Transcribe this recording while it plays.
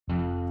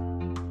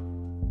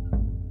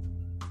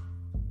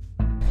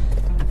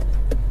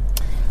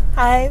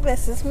Hi,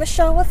 this is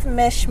Michelle with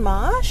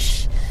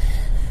Mishmash.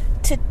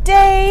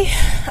 Today,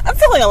 I'm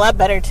feeling a lot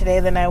better today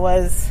than I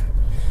was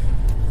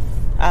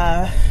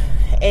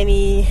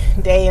any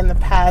day in the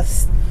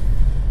past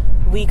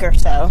week or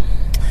so.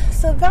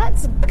 So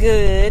that's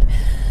good.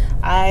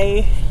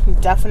 I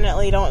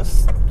definitely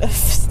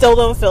still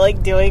don't feel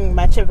like doing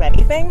much of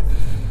anything.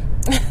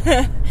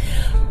 But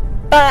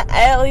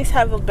I at least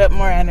have a bit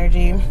more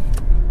energy.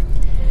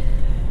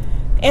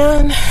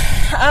 And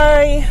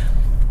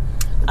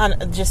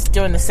I'm just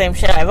doing the same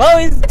shit I've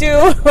always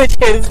do, which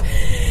is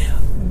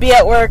be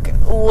at work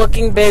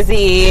looking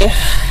busy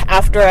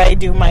after I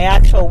do my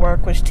actual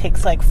work, which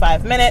takes like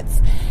 5 minutes.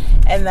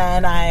 And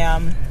then I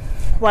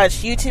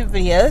watch YouTube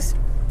videos.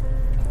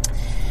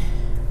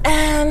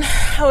 And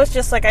I was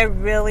just like, I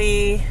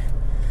really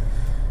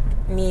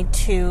need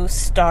to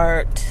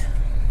start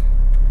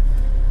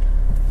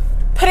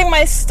putting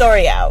my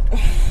story out.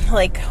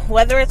 Like,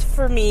 whether it's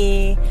for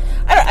me,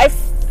 I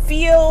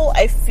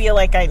feel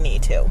like I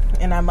need to.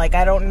 And I'm like,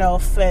 I don't know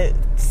if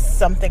it's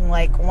something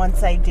like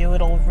once I do,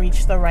 it'll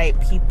reach the right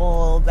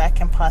people that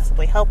can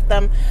possibly help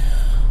them.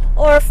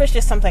 Or if it's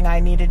just something I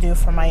need to do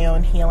for my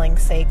own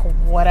healing's sake,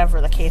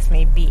 whatever the case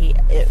may be.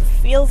 It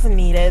feels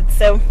needed.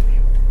 So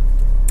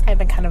I've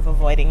been kind of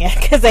avoiding it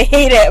because I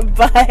hate it.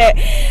 But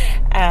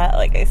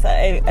like I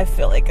said, I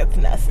feel like it's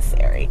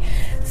necessary.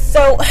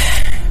 So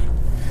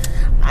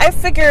I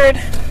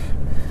figured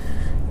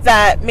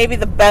that maybe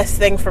the best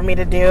thing for me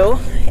to do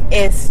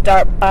is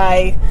start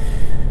by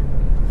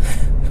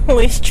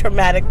least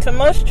traumatic to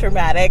most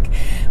traumatic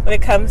when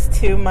it comes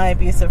to my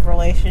abusive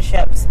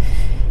relationships.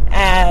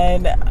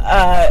 And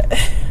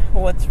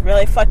what's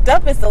really fucked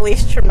up is the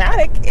least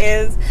traumatic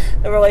is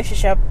the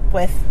relationship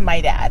with my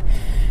dad.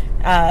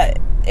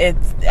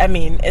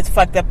 It's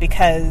fucked up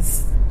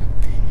because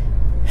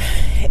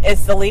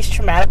it's the least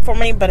traumatic for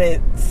me, but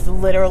it's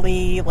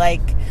literally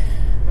like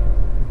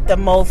the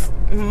most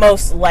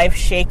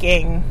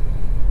life-shaking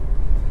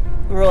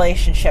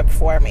relationship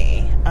for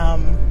me.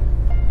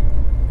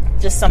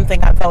 Just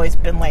something I've always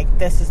been like,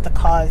 this is the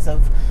cause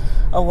of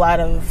a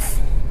lot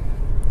of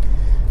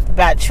the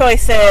bad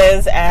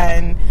choices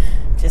and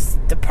just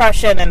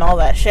depression and all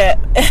that shit.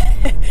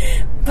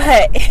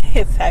 But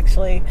it's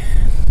actually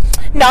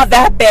not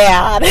that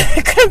bad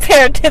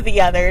compared to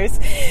the others.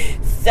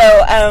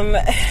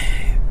 So,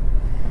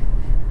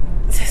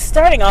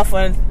 starting off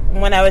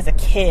when I was a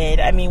kid,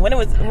 when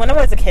I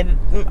was a kid,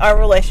 our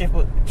relationship,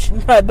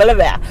 blah, blah,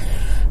 blah.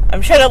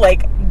 I'm trying to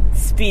like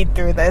speed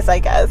through this, I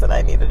guess, and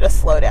I need to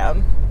just slow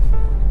down.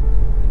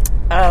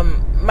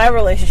 My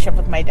relationship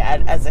with my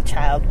dad as a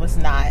child was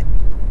not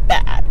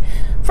bad,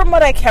 from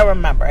what I can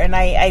remember, and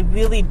I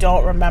really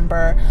don't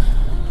remember.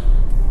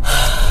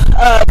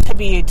 To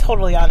be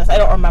totally honest, I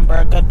don't remember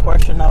a good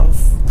portion of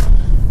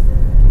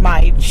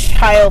my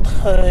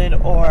childhood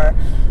or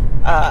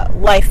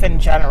life in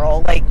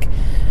general. Like,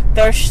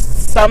 there's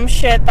some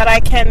shit that I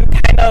can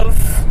kind of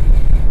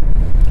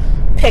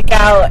pick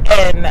out,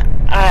 and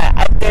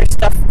there's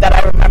stuff that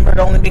I remembered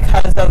only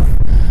because of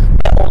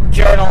the old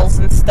journals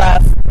and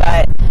stuff.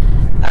 But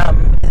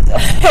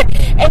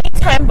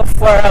anytime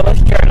before I was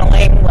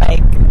journaling,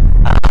 like,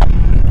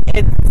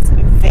 it's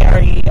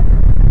very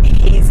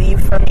hazy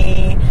for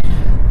me.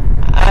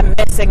 I'm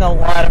missing a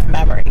lot of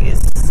memories.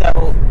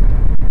 So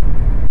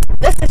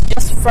this is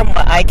just from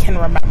what I can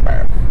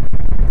remember.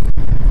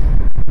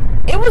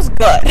 It was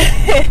good.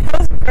 It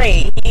was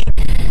great.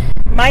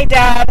 My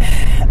dad,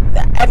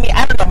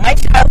 I don't know, my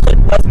childhood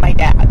was my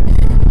dad.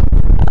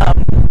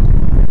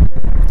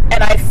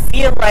 And I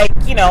feel like,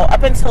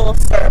 up until a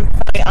certain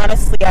point,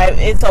 honestly,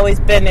 it's always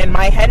been in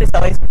my head, it's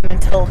always been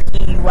until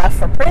he left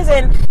for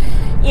prison,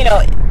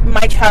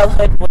 my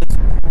childhood was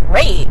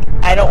great.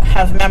 I don't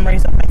have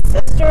memories of my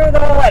sister, though.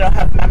 I don't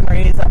have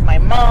memories of my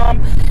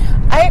mom.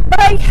 But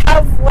I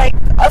have, like,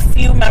 a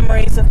few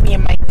memories of me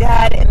and my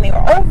dad, and they were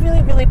all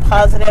really, really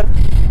positive.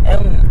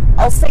 And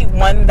I'll say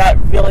one that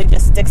really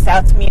just sticks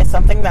out to me as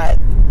something that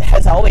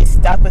has always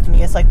stuck with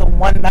me. It's, like, the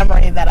one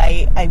memory that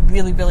I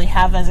really, really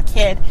have as a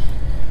kid.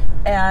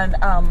 And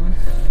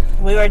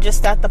we were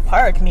just at the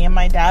park. Me and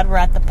my dad were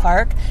at the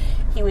park.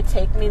 He would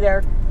take me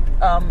there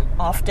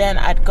often.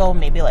 I'd go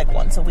maybe, like,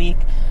 once a week.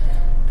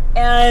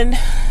 And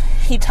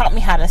he taught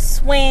me how to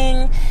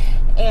swing.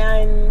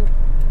 And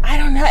I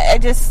don't know,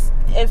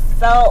 it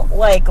felt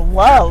like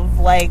love.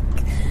 Like,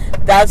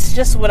 that's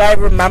just what I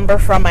remember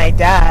from my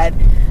dad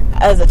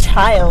as a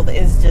child,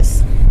 is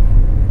just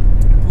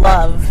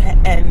love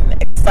and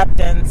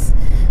acceptance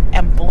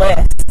and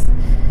bliss.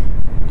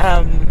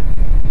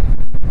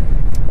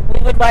 We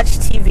would watch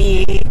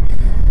TV,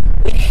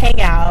 we'd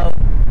hang out,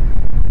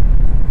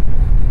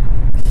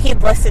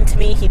 he'd listen to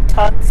me, he'd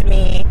talk to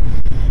me,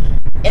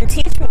 and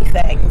teach me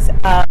things.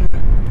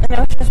 And it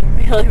was just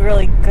really,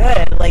 really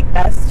good. Like,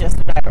 that's just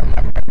what I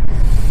remember.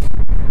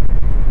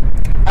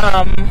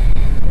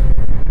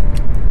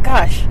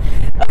 Gosh.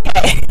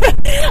 Okay.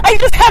 I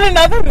just had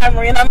another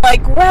memory, and I'm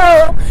like,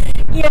 well,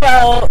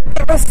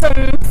 there was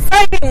some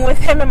fighting with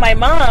him and my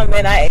mom,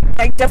 and I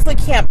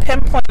definitely can't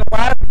pinpoint a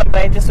lot of them,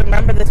 but I just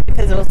remember this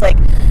because it was like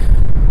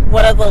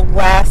one of the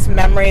last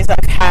memories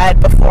I've had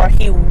before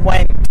he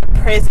went to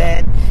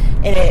prison.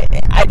 And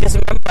I just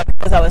remember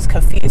because I was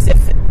confused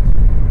if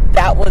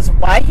that was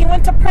why he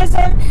went to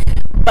prison.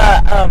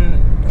 But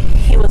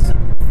he was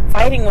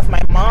fighting with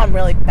my mom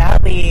really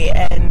badly,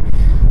 and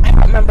I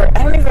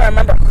don't even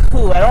remember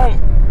who.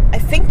 I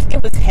think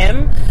it was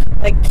him.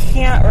 I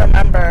can't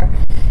remember.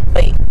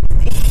 But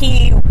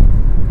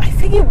I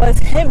think it was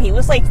him. He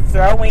was like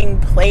throwing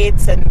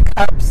plates and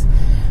cups.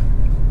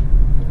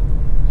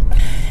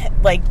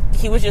 Like,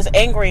 he was just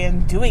angry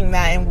and doing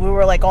that, and we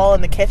were like all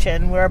in the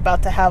kitchen. We were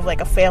about to have like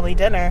a family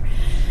dinner,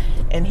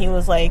 and he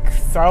was like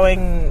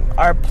throwing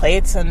our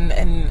plates and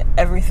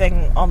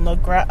everything on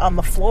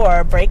the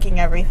floor, breaking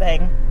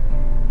everything.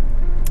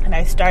 And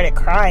I started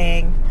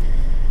crying,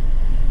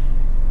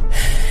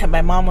 and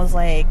my mom was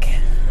like,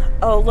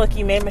 "Oh, look,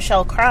 you made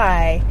Michelle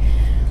cry."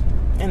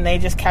 And they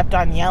just kept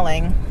on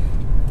yelling.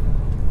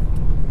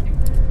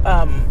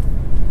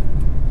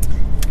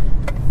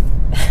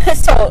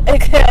 So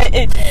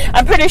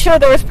I'm pretty sure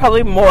there was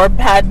probably more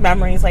bad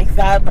memories like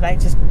that, but I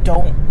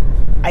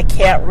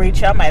can't reach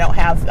them. I don't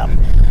have them.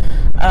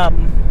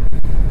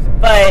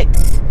 But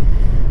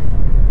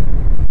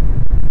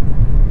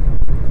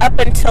up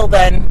until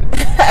then,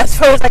 as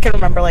far as I can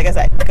remember, like I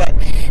said, good.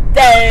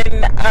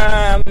 Then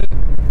I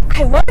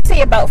want to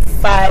say about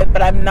 5,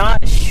 but I'm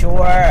not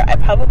sure. I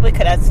probably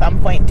could at some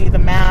point do the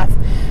math,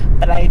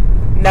 but I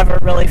never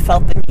really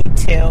felt the need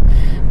to.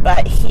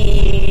 But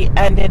he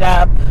ended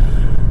up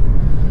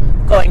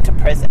going to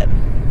prison.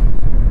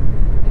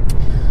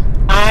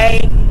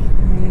 I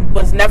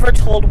was never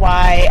told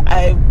why.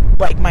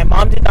 My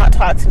mom did not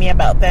talk to me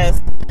about this.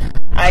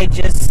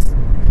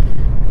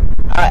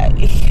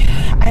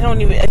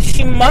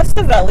 She must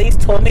have at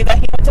least told me that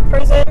he went to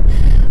prison,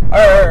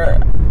 or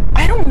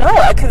I don't know,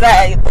 because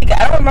I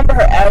don't remember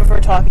her ever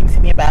talking to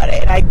me about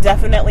it, and I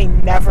definitely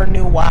never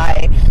knew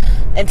why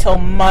until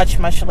much,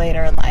 much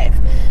later in life.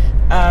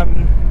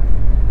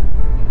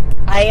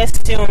 I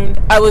assumed,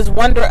 I would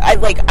wonder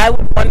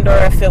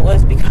if it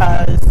was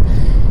because,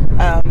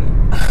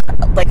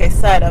 like I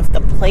said, of the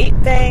plate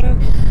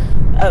thing,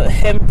 of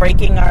him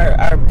breaking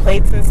our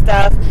plates and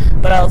stuff.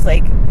 But I was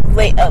like,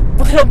 a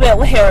little bit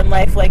later in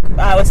life, like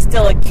I was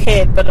still a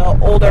kid, but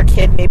an older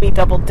kid, maybe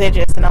double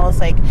digits, and I was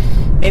like,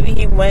 maybe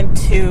he went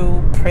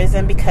to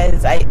prison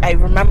because I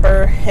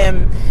remember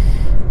him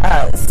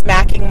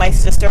smacking my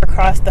sister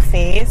across the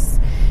face.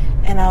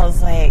 And I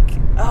was like,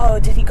 oh,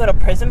 did he go to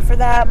prison for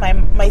that?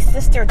 My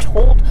sister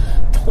told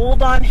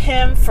on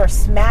him for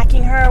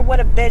smacking her. What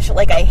a bitch.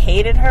 Like, I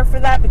hated her for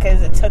that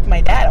because it took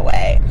my dad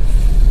away.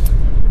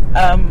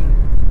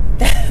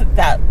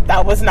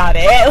 That was not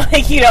it.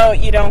 Like, you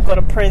don't go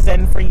to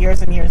prison for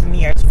years and years and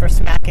years for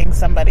smacking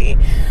somebody.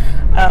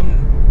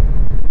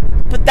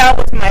 But that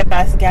was my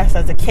best guess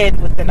as a kid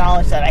with the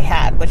knowledge that I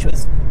had, which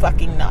was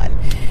fucking none.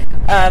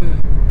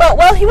 But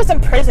while he was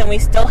in prison, we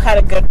still had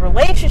a good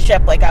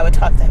relationship. Like, I would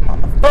talk to him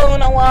on the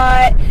phone a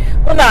lot.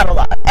 Well, not a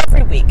lot.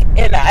 Every week.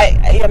 And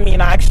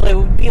actually, it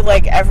would be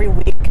like every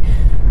week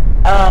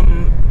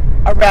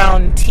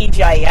around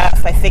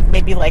TGIF. I think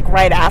maybe like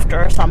right after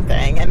or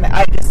something. And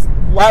I just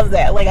loved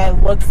that. Like, I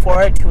looked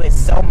forward to it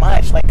so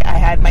much. Like, I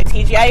had my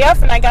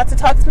TGIF and I got to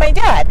talk to my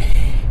dad.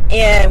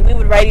 And we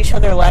would write each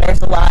other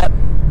letters a lot.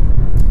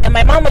 And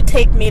my mom would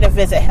take me to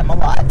visit him a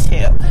lot,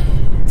 too.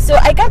 So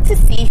I got to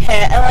see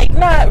him, like,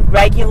 not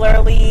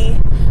regularly,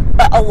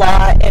 but a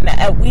lot,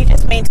 and we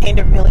just maintained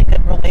a really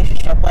good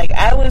relationship. Like,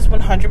 I was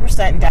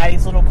 100%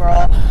 Daddy's little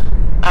girl.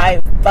 I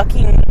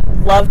fucking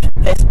loved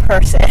this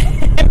person.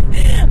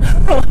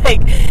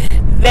 Like,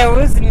 there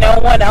was no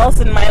one else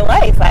in my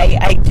life. I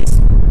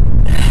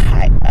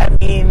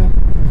mean,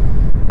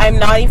 I'm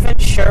not even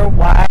sure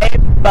why,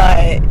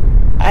 but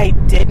I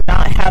did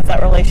not have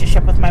that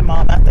relationship with my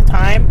mom at the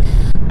time.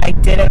 I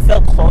didn't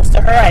feel close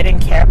to her. I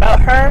didn't care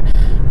about her.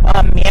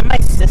 Me and my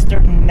sister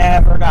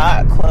never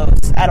got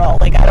close at all.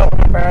 Like, I don't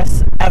remember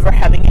us ever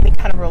having any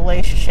kind of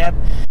relationship,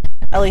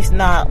 at least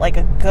not like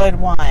a good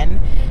one.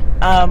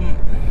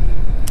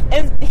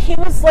 And he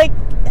was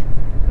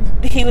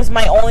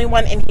my only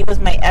one, and he was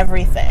my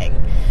everything.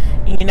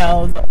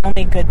 The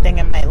only good thing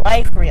in my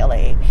life,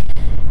 really.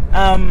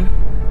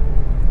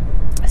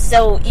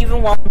 So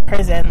even while in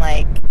prison,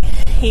 like,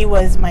 he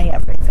was my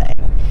everything.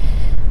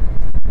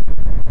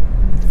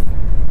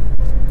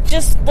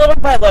 Just little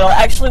by little.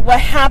 Actually, what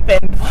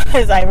happened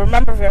was, I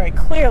remember very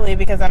clearly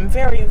because I'm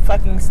very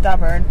fucking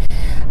stubborn.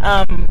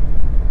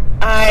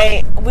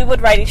 We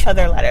would write each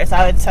other letters.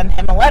 I would send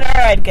him a letter,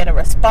 I'd get a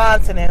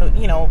response, and it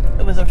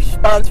was a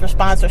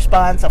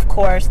response. Of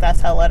course,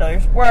 that's how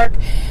letters work.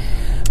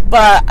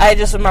 But I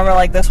just remember,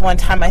 like, this one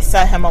time I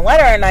sent him a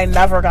letter and I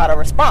never got a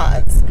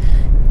response.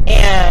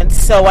 And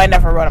so I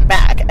never wrote him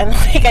back. And,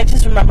 like, I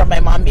just remember my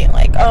mom being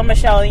like, oh,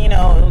 Michelle,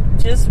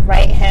 just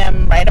write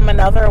him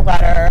another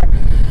letter.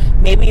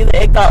 Maybe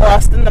it got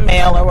lost in the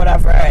mail or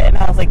whatever. And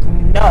I was like,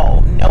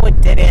 no,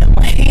 it didn't.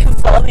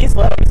 Like, all these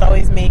letters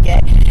always make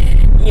it.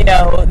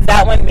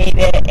 That one made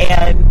it.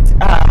 And,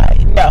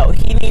 no,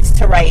 he needs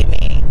to write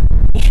me.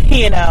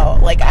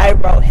 Like, I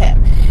wrote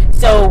him.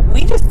 So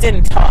we just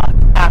didn't talk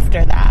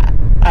after that.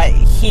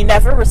 He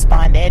never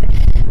responded,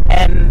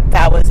 and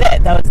that was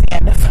it. That was the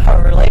end of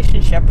our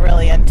relationship,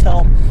 really,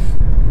 until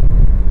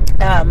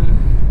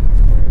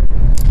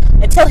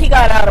he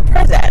got out of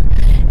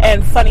prison.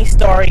 And funny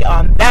story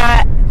on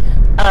that,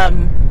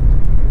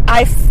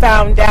 I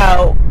found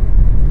out,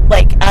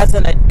 like, as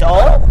an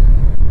adult,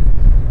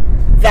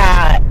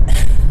 that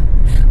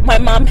my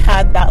mom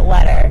had that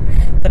letter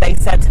that I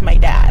sent to my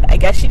dad. I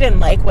guess she didn't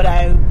like what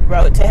I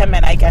wrote to him,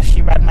 and I guess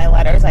she read my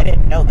letters. I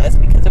didn't know this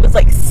because it was,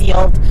 like,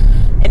 sealed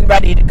and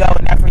ready to go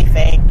and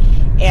everything.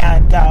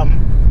 And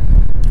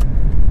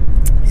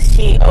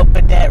she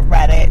opened it,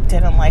 read it,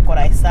 didn't like what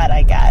I said,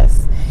 I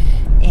guess,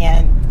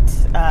 and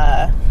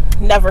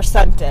never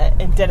sent it,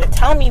 and didn't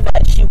tell me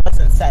that she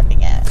wasn't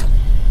sending it.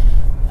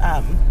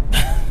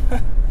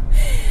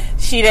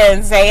 She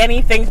didn't say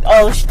anything.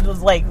 All she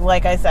was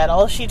like I said,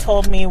 all she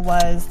told me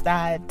was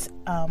that,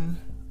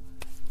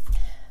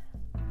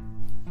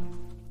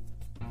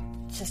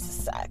 just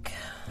a sec.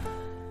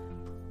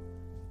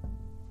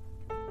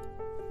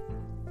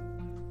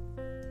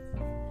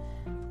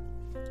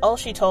 All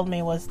she told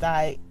me was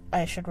that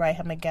I should write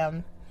him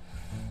again.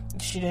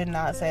 She did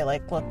not say,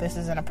 like, look, this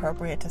is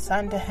inappropriate to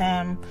send to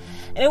him.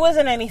 And it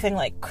wasn't anything,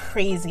 like,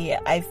 crazy.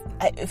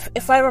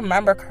 If I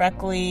remember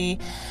correctly,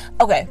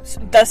 okay,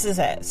 so this is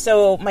it.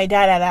 So my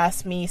dad had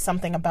asked me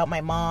something about my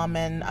mom,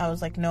 and I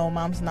was like, no,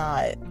 mom's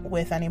not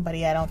with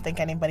anybody. I don't think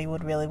anybody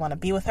would really want to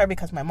be with her,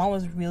 because my mom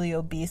was really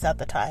obese at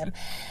the time.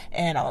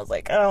 And I was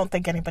like, I don't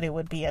think anybody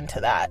would be into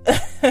that.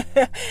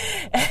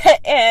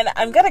 And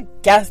I'm gonna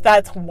guess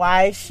that's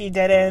why she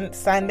didn't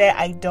send it.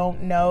 I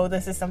don't know.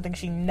 This is something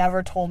she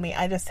never told me.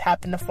 I just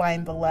happened to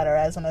find the letter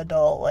as an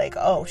adult. Like,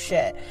 oh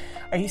shit,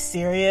 are you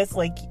serious?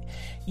 Like,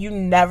 you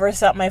never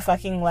sent my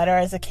fucking letter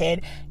as a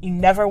kid. You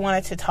never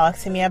wanted to talk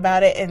to me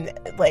about it, and,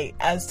 like,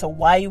 as to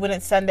why you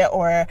wouldn't send it,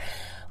 or,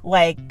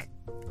 like,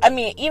 I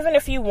mean, even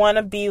if you want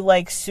to be,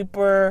 like,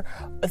 super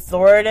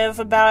authoritative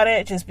about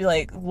it, just be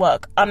like,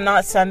 look, I'm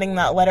not sending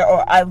that letter,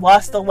 or I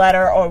lost the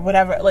letter, or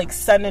whatever. Like,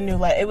 send a new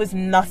letter. It was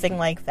nothing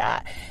like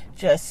that.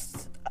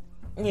 Just,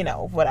 you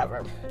know,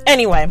 whatever.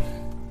 Anyway,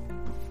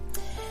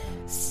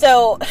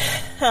 so,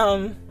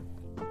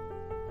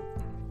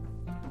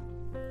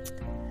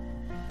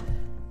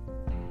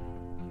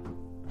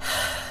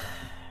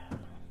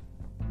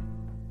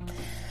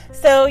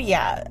 so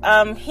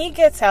yeah, he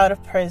gets out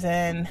of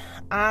prison.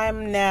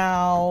 I'm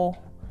now,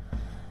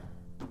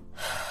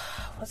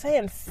 was I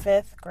in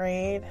 5th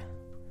grade?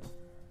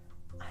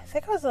 I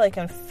think I was, like,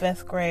 in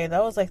 5th grade.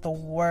 That was, like, the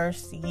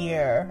worst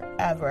year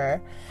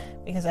ever,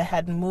 because I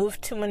had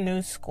moved to a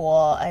new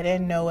school. I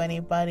didn't know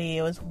anybody.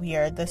 It was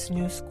weird, this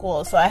new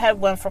school. So I had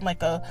went from,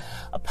 like, a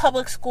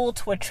public school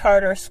to a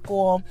charter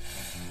school,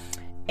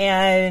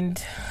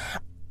 and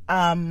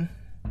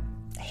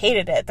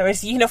hated it. There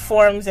was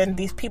uniforms and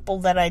these people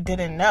that I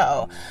didn't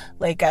know.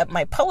 Like, at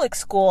my public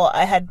school,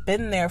 I had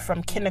been there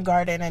from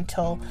kindergarten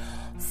until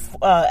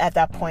at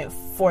that point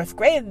 4th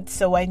grade,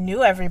 so I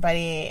knew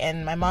everybody,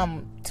 and my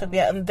mom took me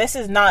out. And this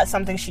is not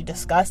something she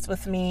discussed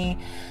with me.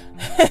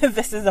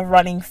 This is a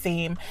running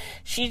theme.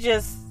 She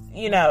just,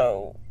 you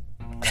know,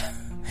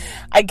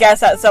 I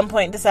guess at some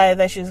point decided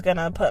that she was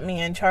gonna put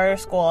me in charter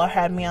school or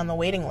had me on the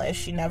waiting list.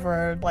 She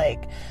never,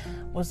 like,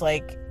 was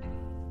like,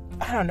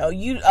 I don't know,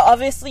 you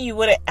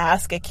wouldn't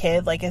ask a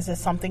kid, like, is this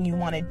something you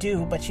want to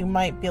do? But you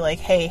might be like,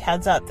 hey,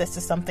 heads up, this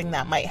is something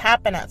that might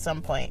happen at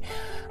some point.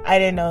 I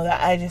didn't know that.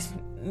 I just,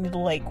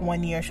 like,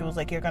 one year she was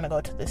like, you're gonna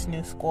go to this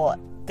new school,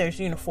 there's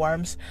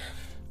uniforms.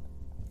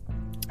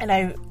 And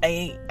I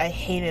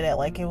hated it.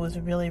 Like, it was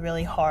really,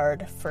 really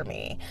hard for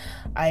me.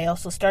 I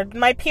also started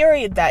my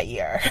period that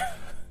year.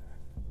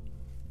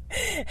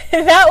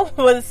 That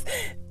was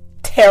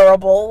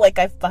terrible. Like,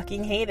 I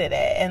fucking hated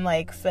it. And,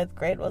 like, 5th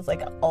grade was,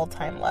 like, an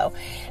all-time low.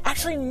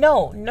 Actually,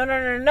 no.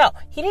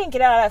 He didn't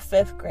get out at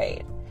 5th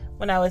grade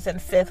when I was in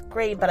 5th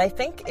grade, but I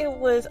think it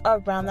was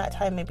around that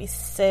time, maybe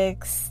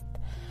 6th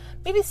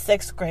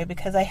grade,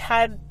 because I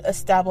had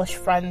established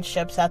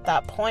friendships at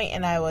that point,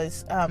 and I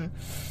was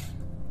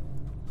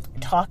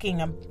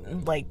talking,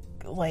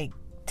 like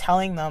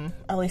telling them,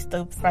 at least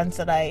the friends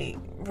that I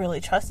really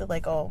trusted,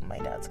 like, oh, my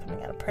dad's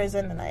coming out of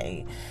prison, and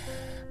I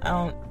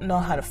don't know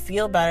how to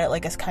feel about it.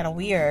 Like, it's kind of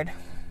weird.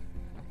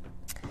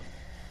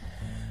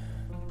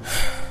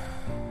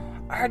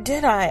 Or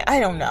did I? I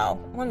don't know.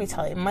 Let me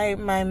tell you, my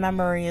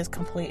memory is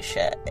complete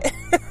shit.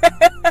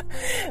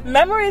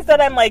 Memories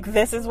that I'm like,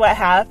 this is what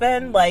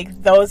happened,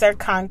 like, those are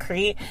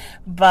concrete.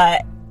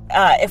 But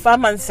if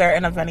I'm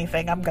uncertain of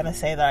anything, I'm going to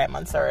say that I'm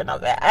uncertain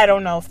of it. I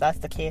don't know if that's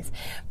the case.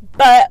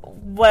 But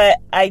what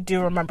I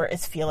do remember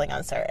is feeling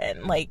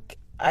uncertain. Like,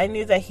 I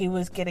knew that he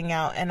was getting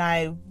out, and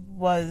I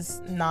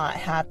was not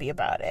happy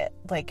about it.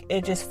 Like,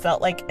 it just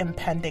felt like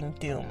impending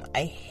doom.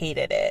 I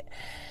hated it.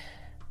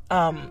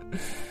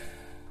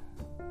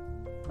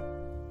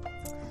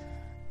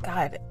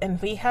 God,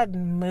 and we had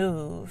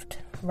moved,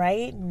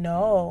 right?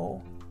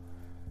 No,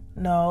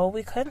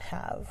 we couldn't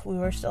have. We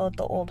were still at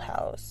the old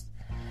house.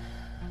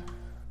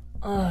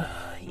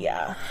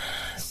 Yeah.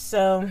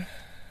 So,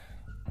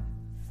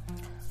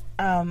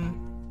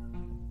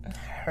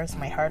 hurts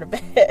my heart a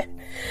bit.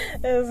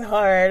 It was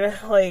hard.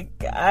 Like,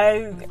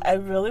 I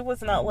really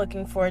was not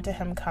looking forward to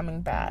him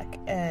coming back,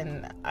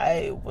 and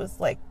I was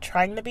like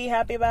trying to be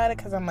happy about it,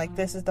 because I'm like,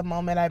 this is the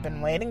moment I've been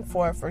waiting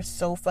for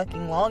so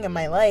fucking long in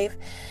my life,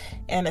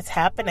 and it's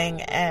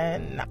happening,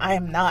 and I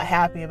am not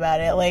happy about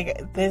it.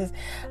 Like, this,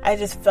 I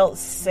just felt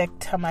sick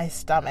to my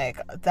stomach.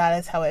 That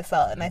is how I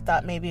felt, and I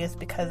thought maybe it's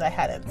because I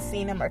hadn't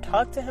seen him or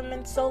talked to him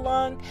in so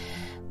long,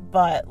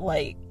 but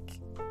like,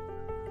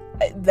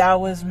 that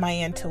was my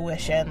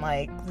intuition.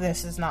 Like,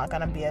 this is not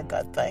gonna be a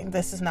good thing.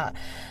 This is not,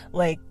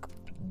 like,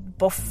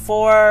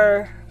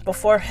 before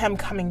him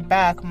coming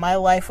back, my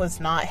life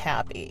was not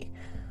happy.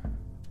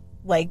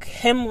 Like,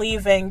 him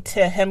leaving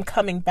to him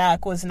coming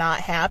back was not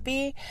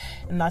happy,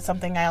 and that's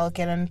something I'll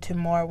get into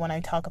more when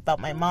I talk about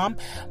my mom.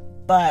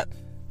 But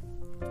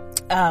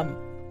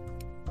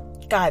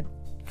God,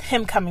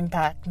 him coming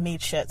back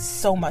made shit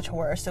so much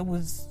worse. It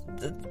was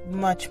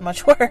much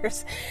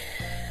worse.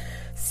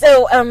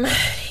 So,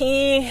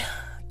 he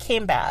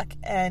came back,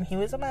 and he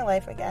was in my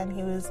life again.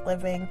 He was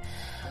living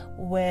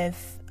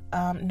with,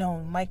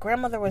 no, my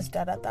grandmother was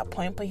dead at that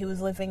point, but he was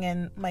living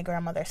in my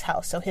grandmother's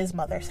house, so his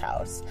mother's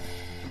house.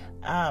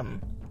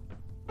 And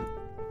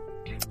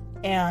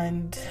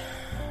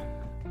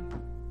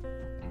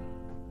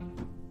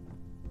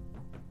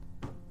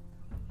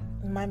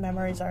my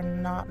memories are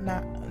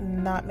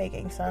not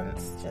making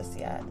sense just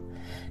yet.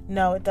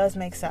 No, it does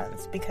make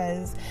sense,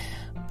 because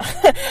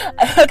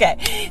okay,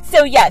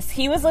 so yes,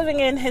 he was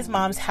living in his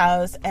mom's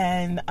house,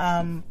 and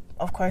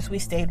of course we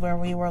stayed where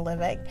we were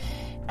living.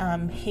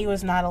 He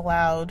was not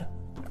allowed,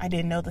 I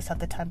didn't know this at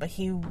the time, but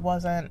he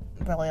wasn't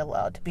really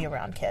allowed to be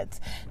around kids,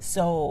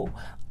 so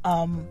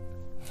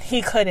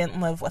he couldn't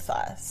live with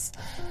us.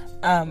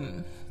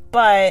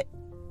 But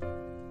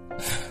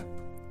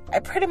I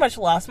pretty much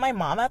lost my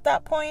mom at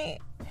that point.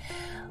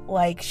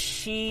 Like,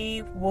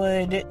 she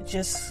would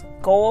just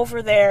go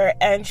over there,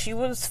 and she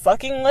was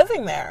fucking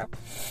living there.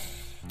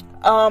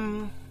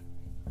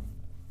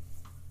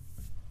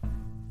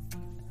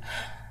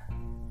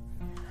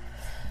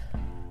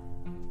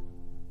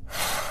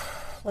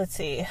 Let's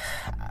see.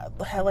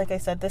 Like I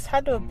said, this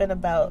had to have been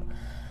about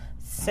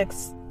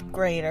 6th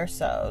grade or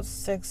so.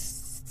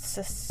 6th,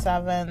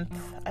 7th,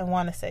 I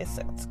want to say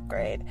 6th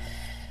grade.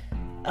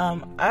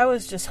 I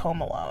was just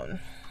home alone.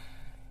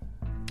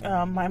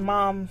 My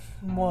mom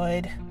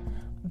would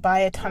buy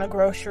a ton of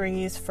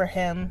groceries for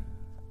him.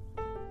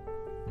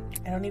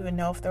 I don't even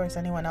know if there was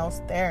anyone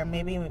else there.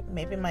 Maybe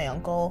my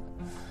uncle.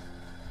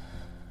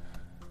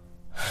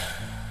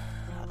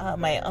 I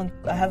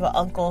have an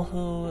uncle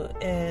who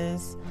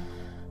is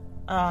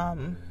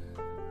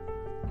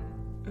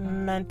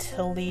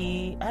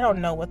mentally, I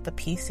don't know what the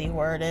PC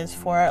word is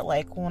for it.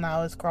 Like, when I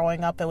was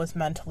growing up, it was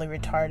mentally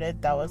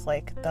retarded. That was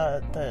like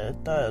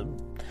the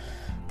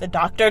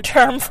doctor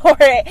term for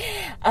it.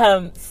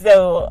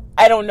 So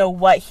I don't know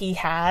what he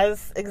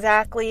has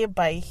exactly,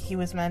 but he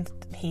was then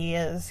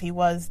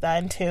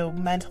too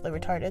mentally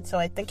retarded. So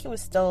I think he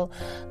was still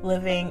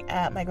living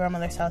at my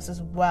grandmother's house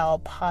as well,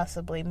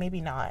 possibly,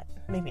 maybe not.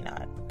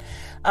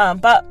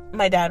 But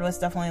my dad was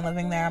definitely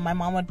living there. My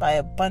mom would buy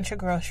a bunch of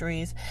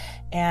groceries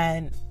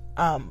and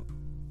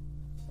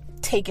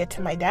take it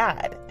to my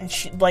dad, and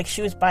she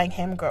was buying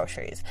him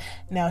groceries.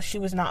 Now, she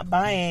was not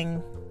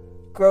buying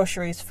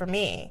groceries for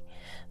me.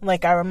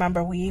 Like, I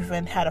remember we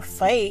even had a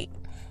fight.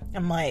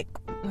 I'm like,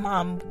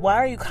 Mom, why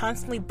are you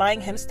constantly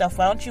buying him stuff?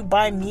 Why don't you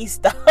buy me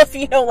stuff?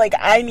 Like,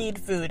 I need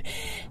food.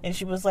 And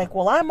she was like,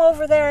 well, I'm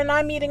over there and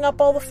I'm eating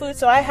up all the food,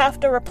 so I have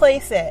to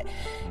replace it.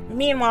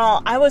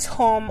 Meanwhile, I was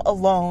home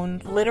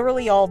alone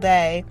literally all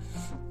day,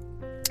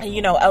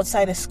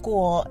 outside of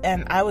school,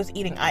 and I was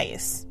eating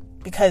ice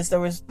because there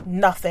was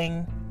no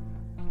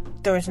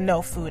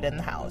food in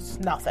the house.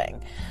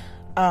 Nothing.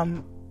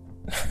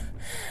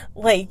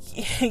 Like,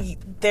 you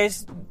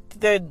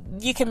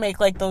can make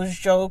like those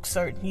jokes,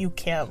 or you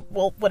can't.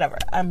 Well, whatever.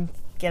 I'm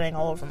getting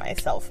all over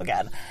myself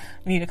again.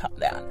 I need to calm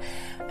down.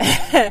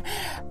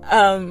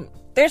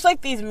 There's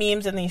like these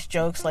memes and these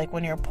jokes, like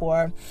when you're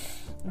poor,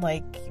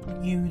 like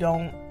you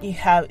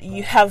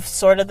have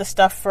sort of the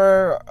stuff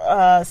for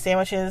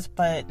sandwiches,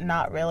 but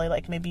not really.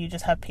 Like, maybe you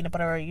just have peanut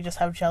butter, or you just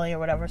have jelly or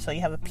whatever, so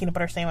you have a peanut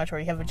butter sandwich, or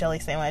you have a jelly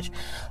sandwich,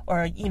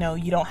 or you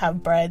don't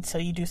have bread, so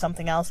you do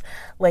something else.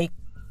 Like,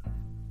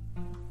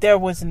 there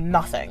was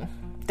nothing.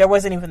 There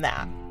wasn't even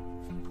that.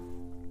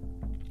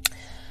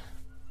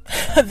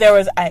 There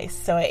was ice,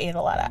 so I ate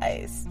a lot of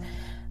ice.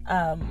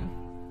 I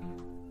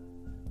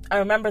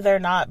remember there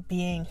not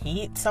being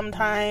heat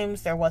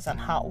sometimes. There wasn't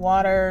hot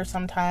water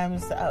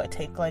sometimes. I would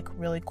take like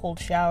really cold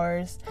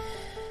showers.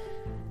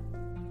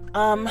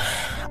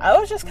 I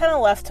was just kind of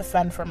left to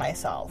fend for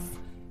myself.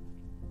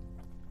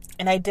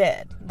 And I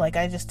did. Like,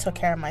 I just took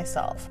care of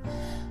myself.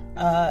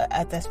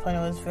 At this point,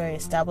 it was very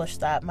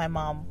established that my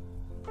mom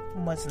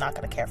was not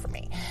going to care for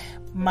me.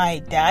 My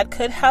dad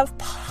could have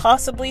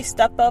possibly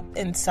stepped up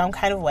in some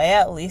kind of way,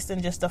 at least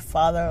in just a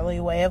fatherly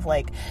way of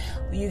like,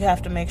 you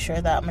have to make sure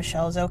that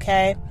Michelle's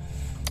okay.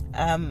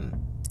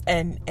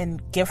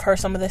 and give her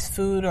some of this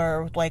food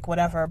or like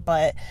whatever,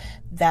 but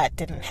that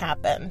didn't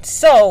happen.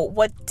 So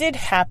what did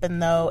happen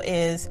though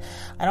is,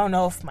 I don't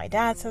know if my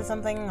dad said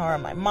something or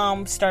my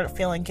mom started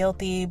feeling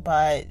guilty,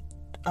 but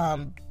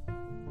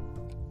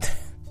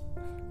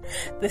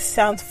this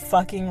sounds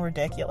fucking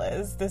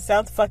ridiculous.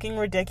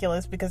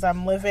 Because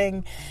I'm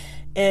living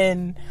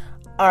in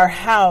our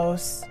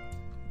house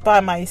by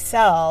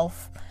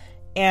myself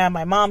and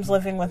my mom's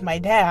living with my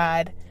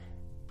dad,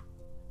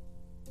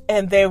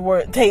 and they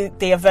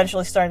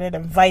eventually started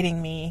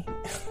inviting me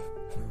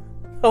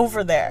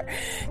over there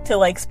to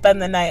like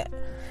spend the night,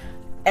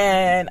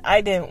 and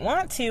I didn't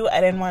want to.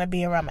 I didn't want to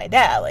be around my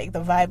dad. Like,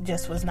 the vibe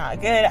just was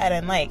not good. I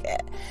didn't like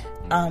it.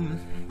 I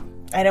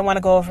didn't want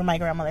to go over to my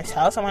grandmother's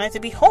house. I wanted to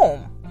be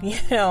home,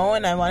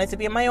 and I wanted to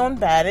be in my own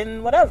bed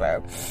and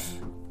whatever.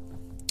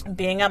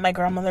 Being at my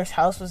grandmother's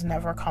house was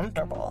never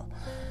comfortable.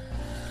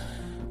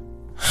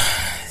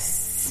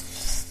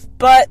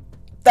 But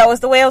that was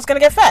the way I was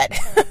going to get fed.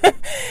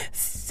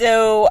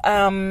 So,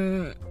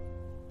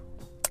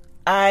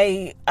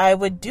 I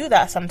would do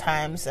that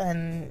sometimes,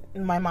 and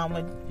my mom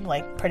would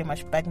like pretty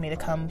much beg me to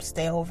come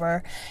stay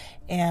over,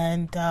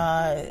 and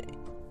I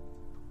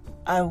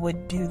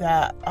would do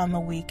that on the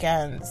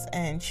weekends,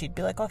 and she'd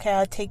be like, okay,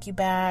 I'll take you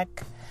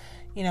back,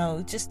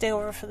 just stay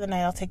over for the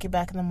night, I'll take you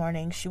back in the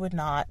morning. She would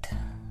not.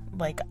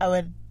 Like, I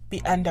would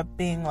end up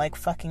being like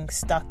fucking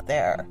stuck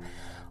there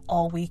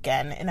all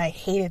weekend, and I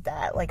hated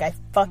that. Like, I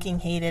fucking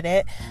hated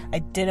it. I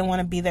didn't want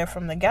to be there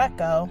from the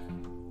get-go.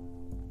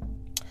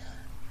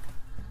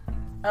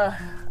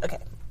 Okay.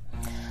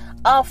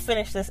 I'll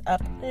finish this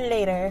up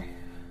later.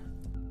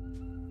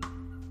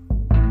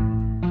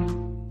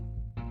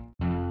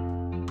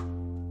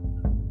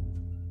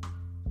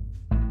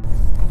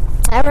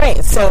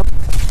 Alright, so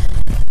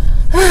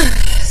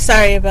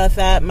sorry about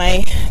that.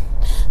 My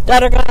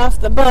daughter got off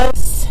the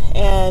bus,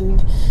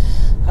 and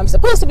I'm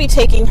supposed to be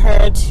taking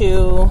her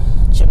to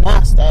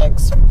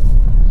gymnastics,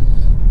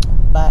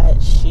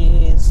 but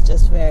she's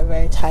just very,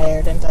 very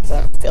tired and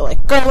doesn't feel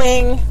like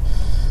going.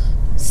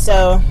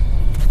 So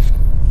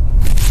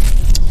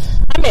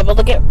I'm able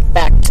to get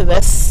back to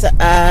this.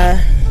 I'm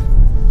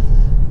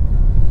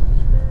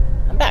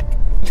back.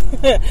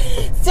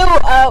 So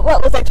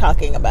what was I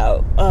talking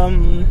about?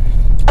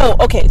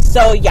 Okay.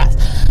 So yes,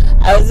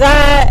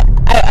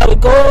 I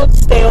would go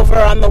stay over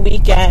on the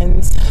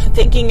weekends,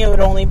 thinking it would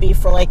only be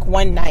for like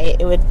one night.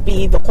 It would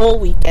be the whole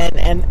weekend,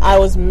 and I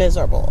was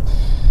miserable.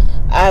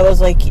 I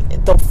was like,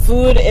 the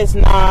food is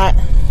not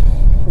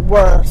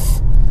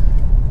worth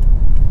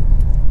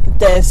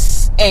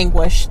this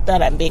anguish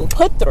that I'm being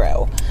put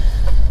through.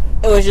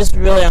 It was just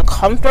really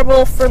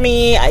uncomfortable for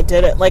me.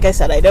 Like I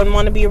said, I didn't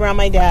want to be around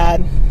my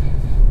dad.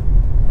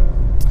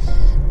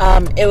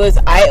 It was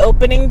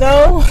eye-opening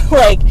though.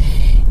 Like,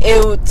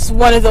 it's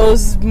one of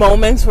those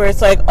moments where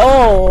it's like,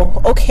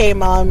 oh, okay,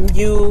 Mom,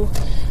 you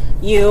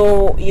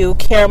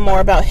care more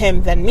about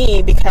him than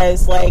me,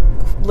 because like,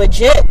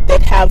 legit,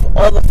 they'd have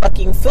all the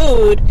fucking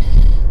food.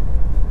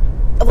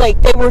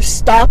 Like, they were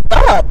stocked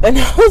up, and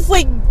I was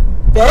like,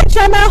 bitch,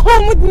 I'm at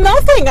home with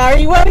nothing. Are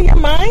you out of your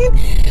mind?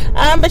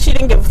 But she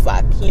didn't give a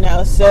fuck,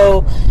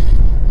 so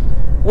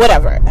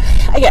whatever.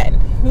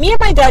 Again, me and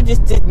my dad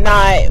just did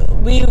not,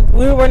 we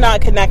were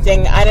not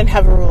connecting. I didn't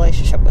have a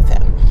relationship with him.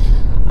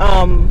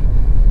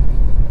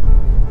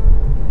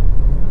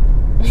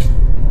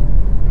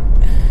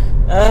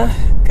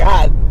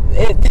 God,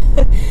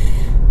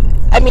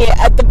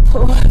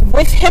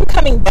 with him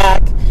coming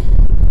back,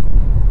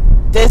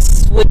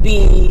 this would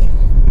be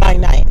my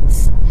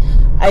nights.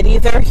 I'd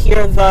either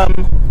hear them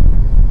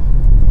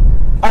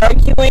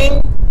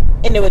arguing,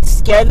 and it would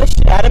scare the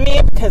shit out of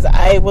me, because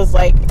I was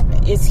like,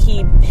 is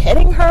he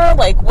hitting her?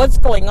 Like, what's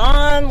going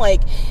on?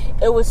 Like,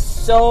 it was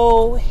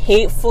so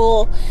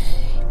hateful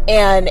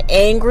and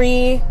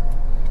angry.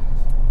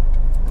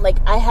 Like,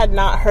 I had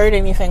not heard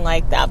anything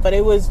like that, but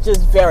it was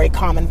just very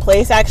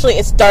commonplace. Actually,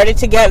 it started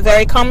to get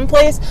very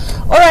commonplace,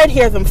 or I'd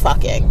hear them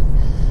fucking.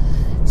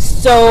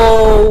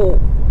 So,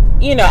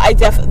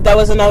 that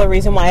was another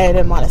reason why I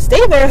didn't want to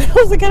stay there. I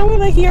was like, I don't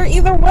want to hear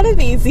either one of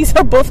these. These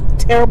are both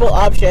terrible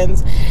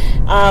options.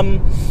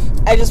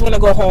 I just want to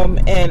go home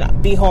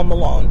and be home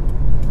alone.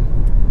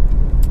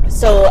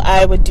 So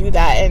I would do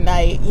that, and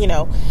I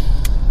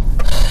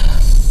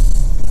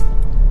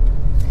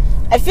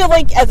feel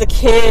like as a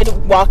kid,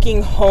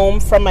 walking home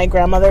from my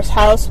grandmother's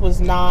house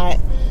was not,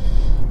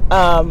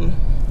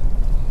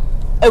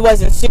 it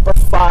wasn't super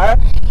far.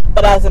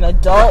 But as an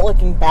adult,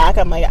 looking back,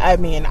 I'm like,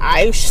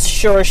 I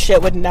sure as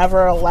shit would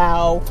never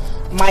allow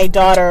my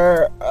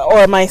daughter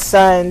or my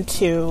son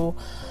to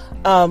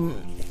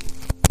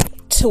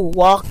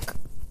walk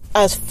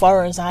as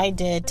far as I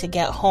did to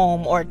get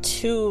home or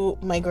to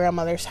my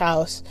grandmother's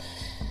house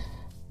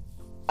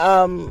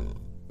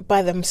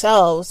by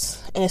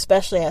themselves, and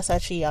especially at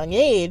such a young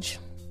age.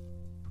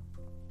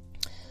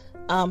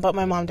 But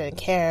my mom didn't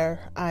care.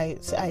 I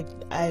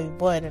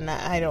would, and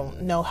I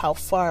don't know how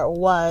far it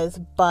was,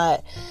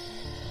 but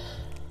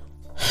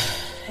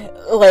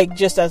like,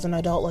 just as an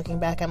adult looking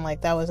back, I'm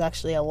like, that was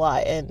actually a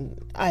lot.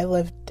 And I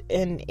lived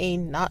in a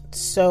not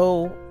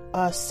so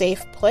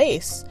safe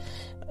place.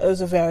 It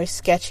was a very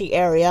sketchy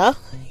area.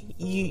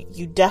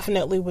 You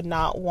definitely would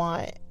not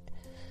want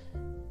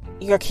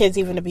your kids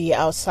even to be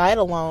outside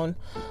alone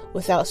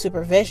without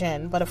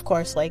supervision. But of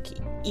course, like,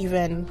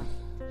 even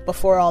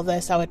before all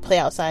this, I would play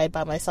outside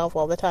by myself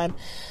all the time.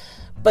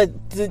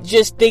 But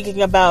just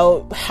thinking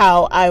about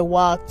how I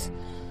walked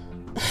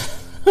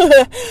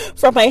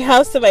from my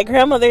house to my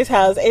grandmother's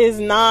house, it is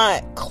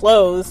not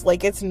close.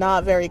 Like, it's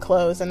not very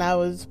close. And I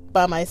was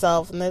by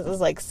myself, and this was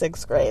like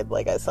 6th grade,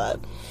 like I said,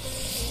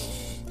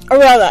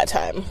 around that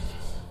time.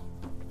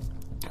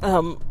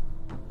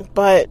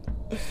 But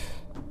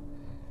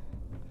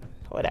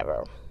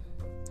whatever.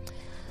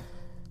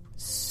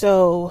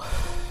 So,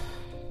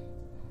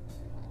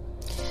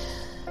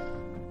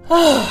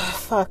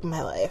 fuck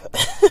my life.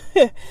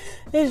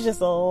 It's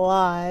just a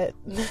lot.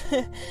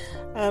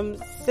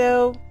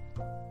 So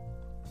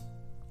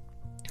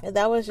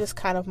that was just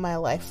kind of my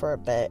life for a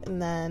bit.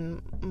 And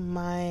then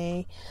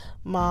my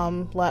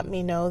mom let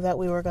me know that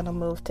we were going to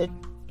move to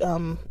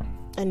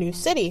a new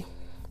city.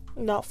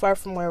 Not far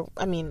from where,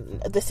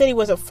 the city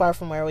wasn't far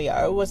from where we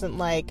are. It wasn't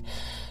like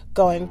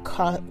going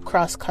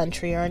cross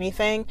country or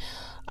anything.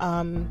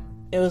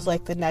 It was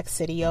like the next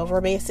city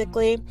over,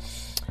 basically.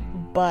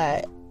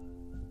 But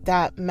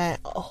that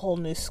meant a whole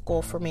new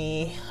school for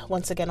me.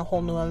 Once again, a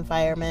whole new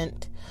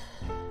environment.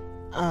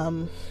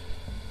 I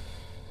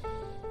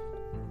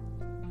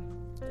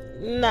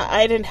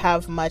didn't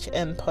have much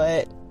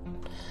input.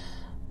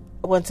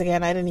 Once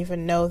again, I didn't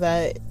even know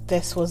that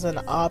this was an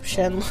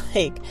option,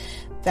 like,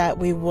 that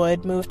we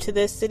would move to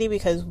this city,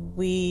 because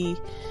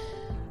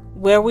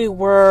where we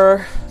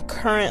were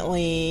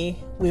currently,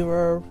 we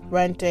were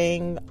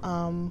renting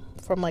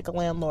from like a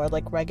landlord,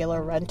 like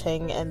regular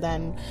renting, and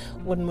then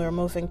when we were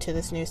moving to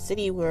this new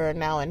city, we were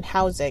now in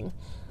housing.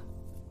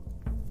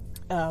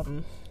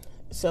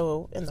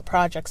 So in the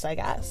projects, I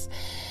guess.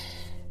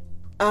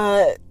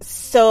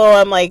 So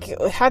I'm like,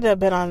 it had to have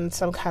been on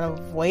some kind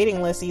of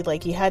waiting list. You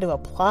had to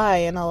apply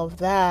and all of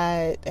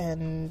that.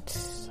 And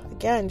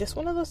again, just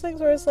one of those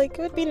things where it's like,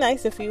 it would be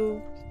nice if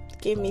you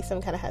gave me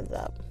some kind of heads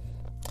up.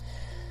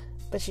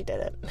 But she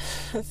didn't.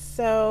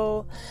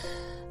 So,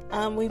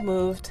 we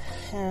moved,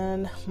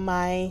 and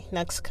my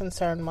next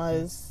concern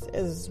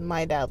is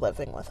my dad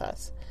living with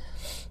us.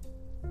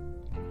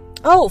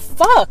 Oh,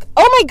 fuck!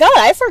 Oh my god,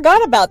 I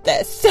forgot about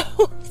this.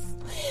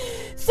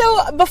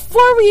 So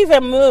before we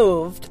even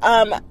moved,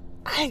 a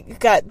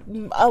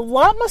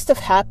lot must have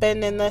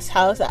happened in this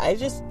house that I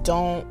just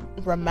don't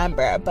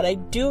remember. But I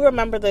do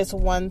remember this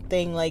one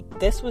thing, like,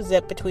 this was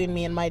it between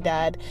me and my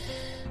dad,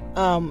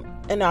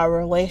 in our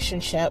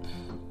relationship.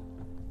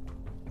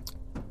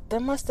 There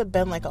must have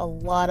been, like, a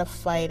lot of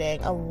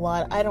fighting,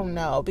 I don't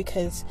know,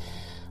 because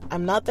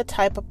I'm not the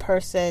type of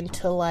person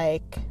to,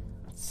 like,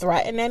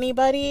 threaten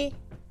anybody.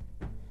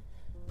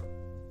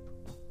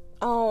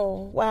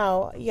 Oh,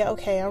 wow. Yeah,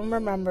 okay, I'm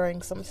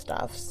remembering some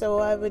stuff. So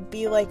I would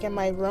be, like, in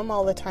my room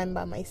all the time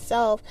by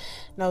myself,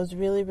 and I was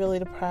really, really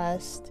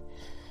depressed.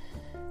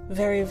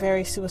 Very,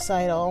 very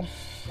suicidal.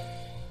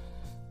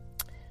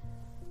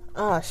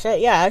 Oh,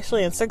 shit, yeah,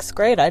 actually in 6th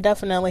grade, I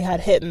definitely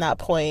had hit in that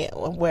point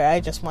where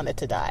I just wanted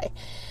to die.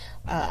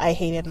 I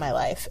hated my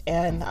life,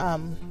 and,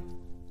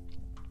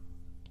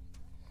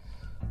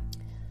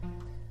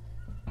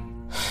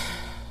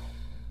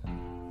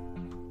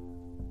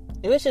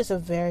 it was just a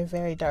very,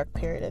 very dark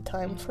period of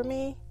time for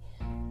me.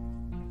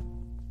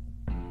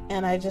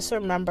 And I just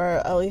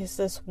remember at least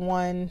this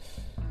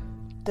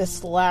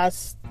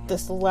last,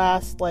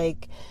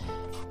 like,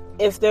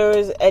 if there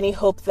was any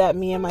hope that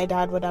me and my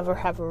dad would ever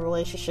have a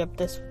relationship,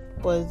 this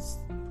was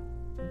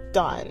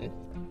done.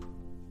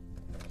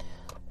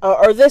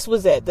 Or this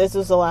was it. This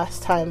was the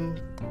last time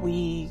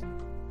we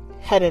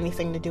had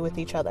anything to do with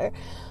each other,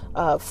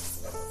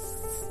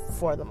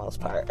 for the most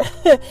part.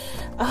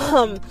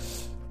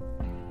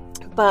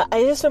 But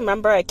I just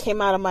remember I came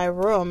out of my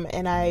room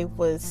and I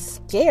was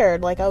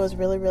scared. Like, I was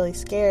really, really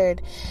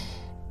scared.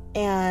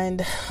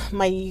 And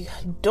my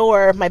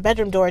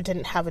bedroom door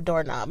didn't have a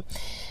doorknob.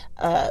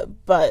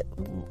 But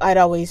I'd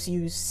always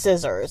use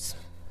scissors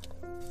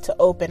to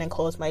open and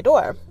close my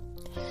door.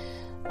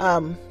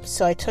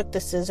 So I took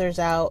the scissors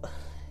out.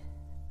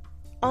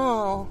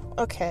 Oh,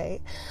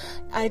 okay.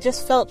 I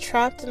just felt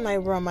trapped in my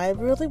room. I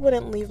really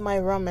wouldn't leave my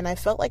room, and I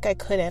felt like I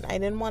couldn't. I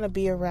didn't want to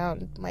be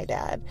around my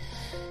dad.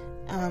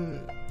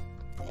 I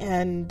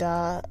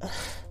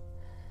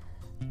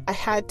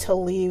had to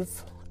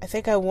leave. I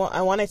think I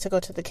wanted to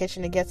go to the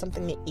kitchen to get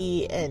something to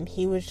eat, and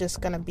he was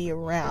just gonna be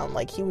around.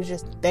 Like, he was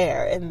just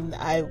there, and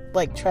I,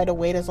 like, tried to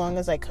wait as long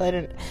as I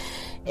could,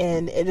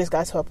 and it just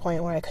got to a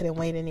point where I couldn't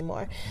wait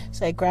anymore.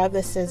 So I grabbed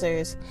the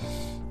scissors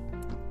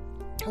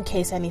in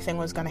case anything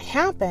was gonna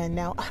happen.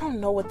 Now, I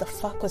don't know what the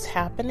fuck was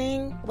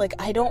happening. Like,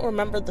 I don't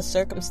remember the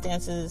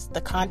circumstances,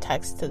 the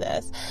context to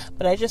this,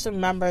 but I just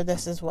remember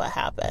this is what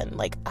happened.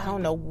 Like, I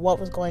don't know what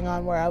was going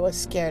on where I was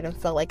scared and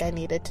felt like I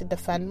needed to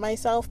defend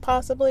myself,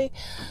 possibly,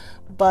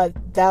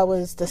 but that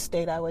was the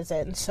state I was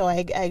in. So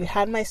I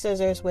had my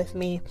scissors with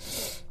me,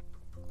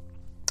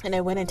 and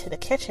I went into the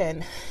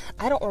kitchen.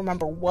 I don't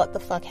remember what the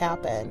fuck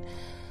happened.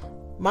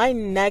 My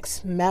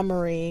next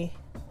memory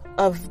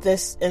of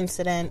this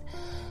incident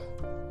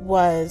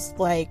was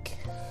like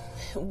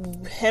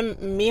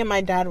me and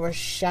my dad were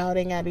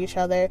shouting at each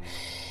other,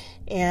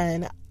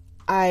 and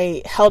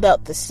I held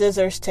out the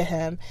scissors to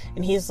him,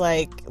 and he's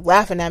like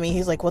laughing at me.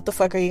 He's like, what the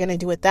fuck are you gonna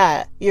do with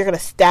that? You're gonna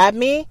stab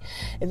me?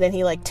 And then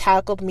he like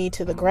tackled me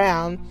to the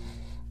ground,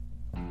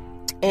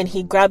 and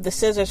he grabbed the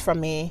scissors from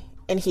me,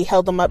 and he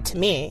held them up to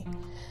me.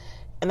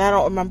 And I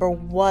don't remember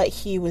what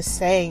he was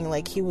saying.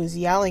 Like, he was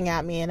yelling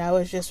at me, and I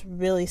was just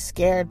really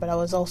scared, but I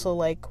was also,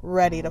 like,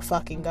 ready to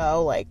fucking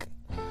go. Like,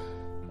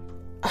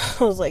 I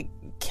was like,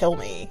 kill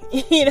me.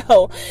 You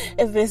know,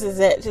 if this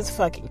is it, just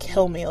fucking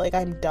kill me. Like,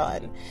 I'm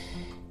done.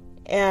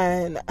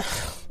 And,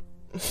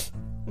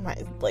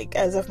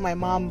 as if my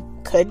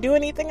mom could do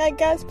anything, I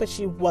guess, but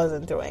she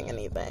wasn't doing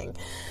anything.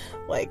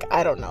 Like,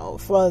 I don't know.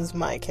 If it was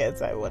my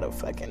kids, I would have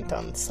fucking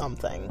done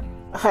something.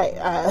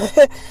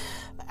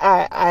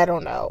 I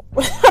don't know.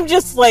 I'm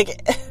just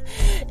like,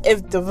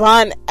 if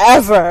Devon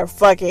ever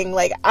fucking,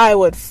 like, I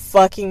would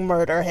fucking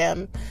murder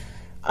him.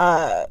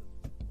 But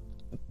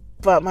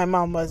my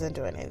mom wasn't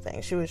doing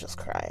anything. She was just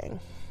crying.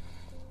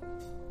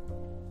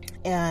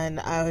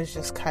 And I was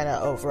just kind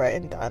of over it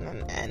and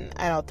done. And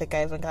I don't think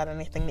I even got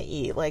anything to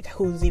eat. Like,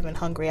 who's even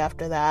hungry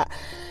after that?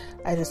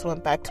 I just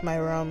went back to my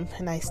room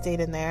and I stayed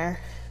in there.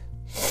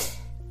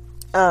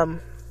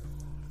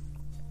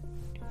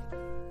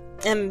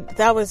 And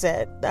that was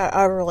it.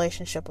 Our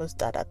relationship was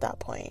dead at that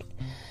point.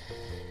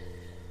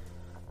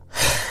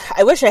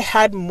 I wish I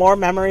had more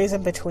memories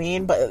in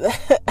between, but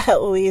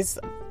at least,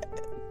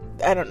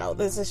 I don't know,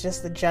 this is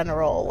just the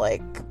general,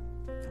 like,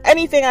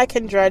 anything I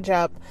can dredge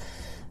up,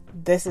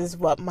 this is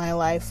what my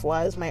life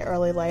was, my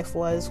early life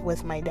was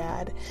with my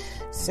dad.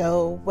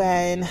 So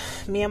when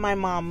me and my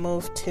mom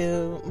moved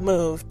to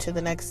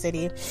the next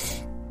city,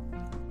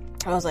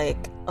 I was like,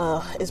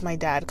 is my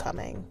dad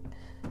coming?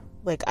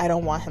 Like, I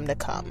don't want him to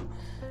come.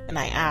 And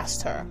I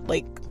asked her.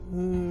 Like,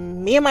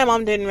 me and my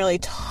mom didn't really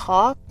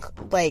talk.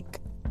 Like,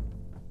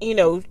 you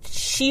know,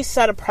 she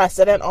set a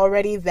precedent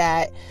already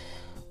that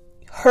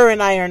her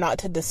and I are not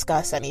to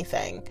discuss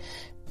anything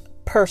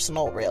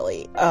personal,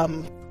 really.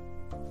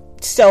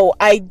 So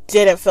I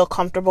didn't feel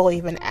comfortable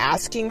even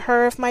asking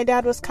her if my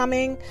dad was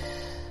coming.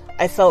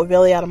 I felt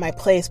really out of my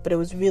place, but it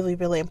was really,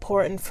 really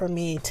important for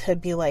me to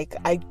be like,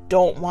 I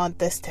don't want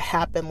this to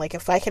happen. Like,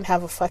 if I can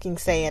have a fucking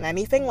say in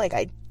anything, like,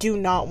 I do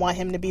not want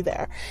him to be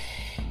there.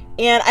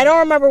 And I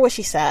don't remember what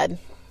she said,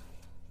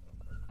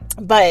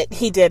 but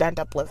he did end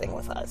up living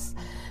with us.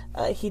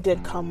 He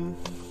did come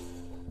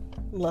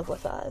live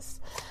with us.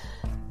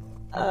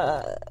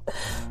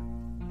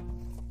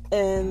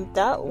 And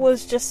that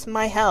was just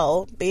my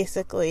hell,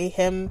 basically.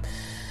 Him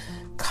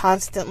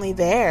constantly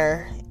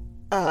there.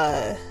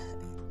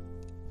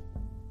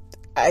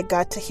 I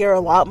got to hear a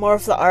lot more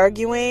of the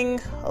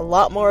arguing, a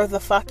lot more of the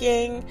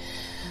fucking.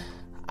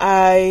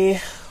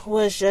 I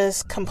was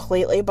just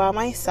completely by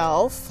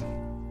myself.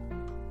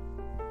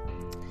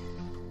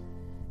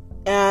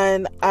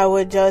 And I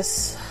would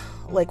just,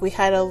 like, we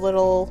had a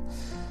laundry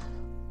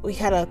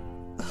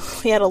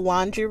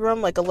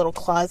room, like a little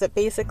closet,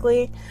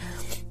 basically.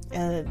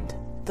 And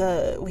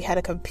we had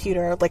a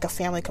computer, like a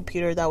family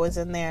computer that was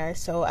in there.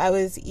 So I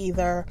was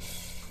either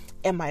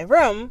in my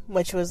room,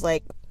 which was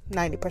like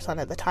 90%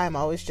 of the time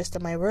I was just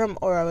in my room,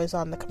 or I was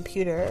on the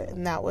computer,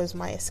 and that was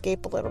my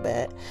escape a little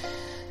bit.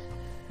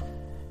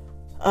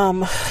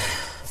 I'm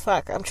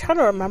trying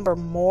to remember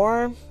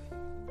more,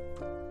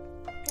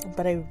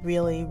 but I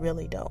really,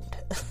 really don't.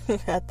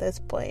 At this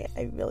point,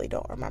 I really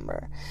don't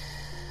remember.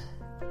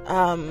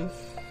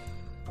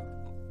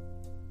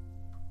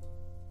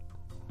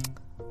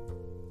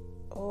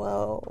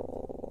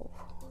 Whoa.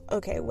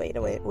 Okay, wait.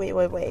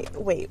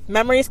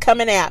 Memories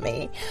coming at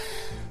me.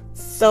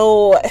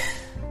 So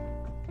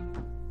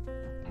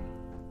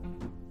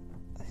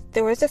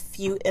there was a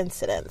few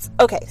incidents.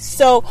 Okay.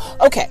 So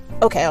one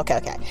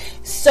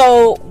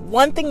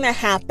thing that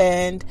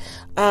happened,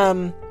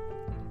 while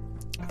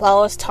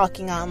I was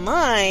talking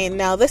online,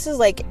 now this is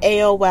like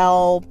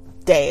AOL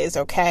days,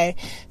 okay?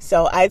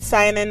 So I'd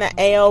sign in to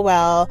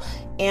AOL,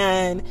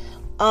 and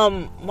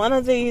one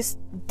of these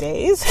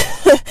days,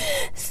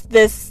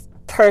 this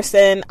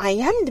person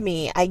IM'd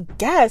me, I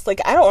guess.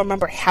 Like, I don't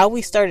remember how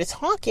we started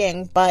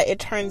talking, but it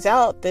turns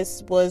out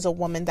this was a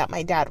woman that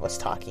my dad was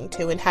talking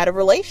to and had a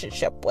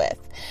relationship with.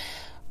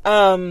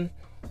 And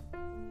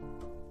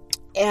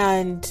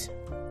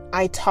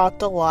I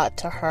talked a lot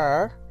to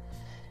her,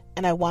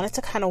 and I wanted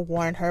to kind of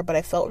warn her, but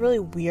I felt really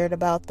weird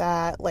about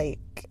that.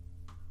 Like,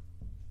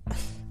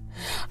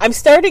 I'm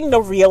starting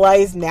to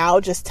realize now,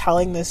 just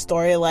telling this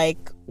story,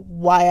 like,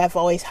 why I've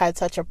always had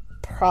such a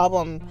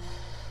problem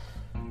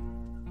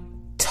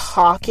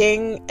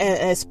talking,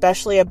 and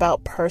especially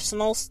about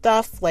personal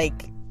stuff.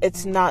 Like,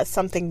 it's not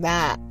something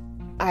that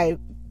my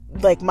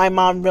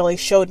mom really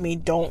showed me,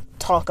 don't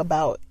talk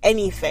about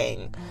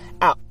anything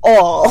at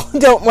all.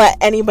 Don't let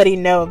anybody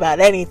know about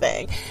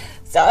anything.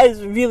 So I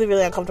was really,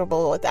 really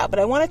uncomfortable with that. But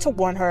I wanted to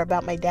warn her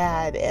about my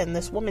dad. And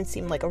this woman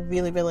seemed like a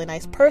really, really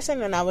nice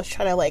person. And I was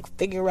trying to, like,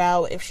 figure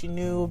out if she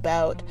knew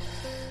about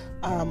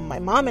my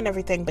mom and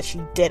everything. But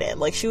she didn't.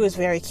 Like, she was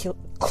very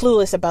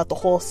clueless about the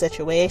whole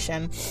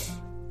situation.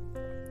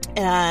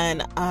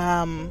 And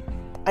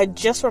I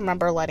just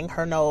remember letting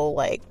her know,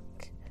 like,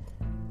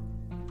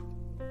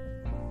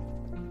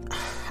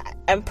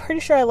 I'm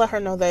pretty sure I let her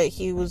know that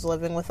he was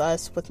living with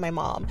us, with my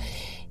mom.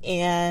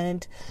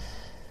 And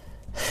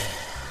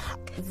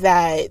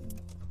that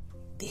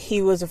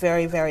he was a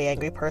very, very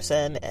angry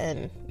person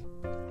and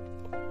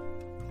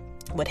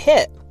would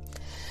hit.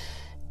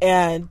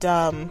 And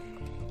I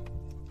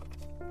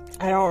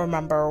don't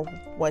remember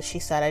what she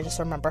said. I just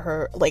remember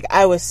her, like,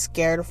 I was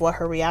scared of what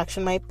her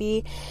reaction might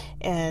be,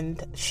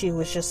 and she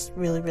was just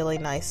really, really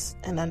nice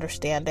and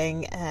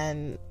understanding,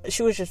 and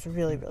she was just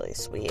really, really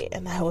sweet.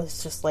 And I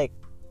was just like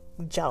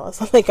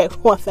jealous. I'm like, I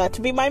want that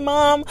to be my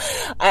mom.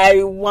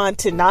 I want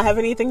to not have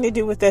anything to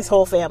do with this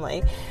whole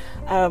family.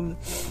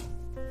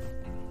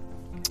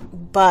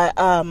 But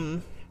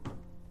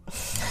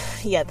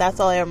yeah, that's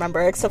all I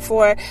remember, except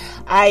for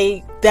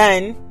I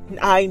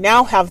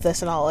now have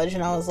this knowledge,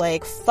 and I was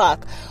like,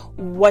 fuck,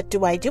 what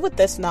do I do with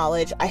this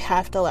knowledge? I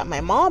have to let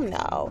my mom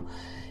know.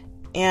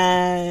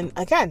 And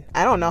again,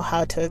 I don't know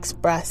how to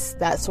express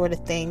that sort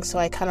of thing, so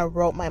I kind of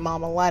wrote my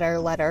mom a letter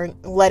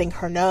letting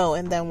her know.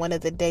 And then one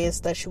of the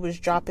days that she was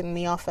dropping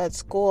me off at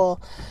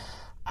school,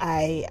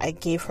 I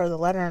gave her the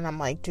letter, and I'm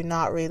like, do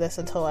not read this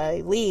until I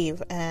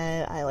leave.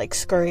 And I, like,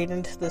 scurried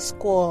into the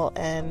school,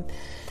 and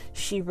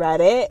she read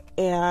it,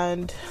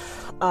 and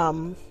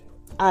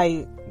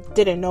I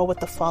didn't know what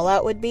the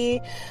fallout would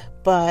be,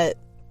 but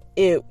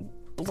it,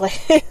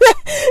 like,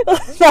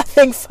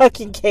 nothing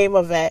fucking came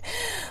of it.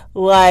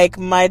 Like,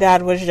 my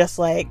dad was just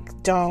like,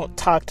 don't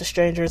talk to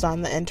strangers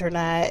on the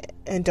internet,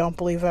 and don't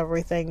believe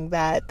everything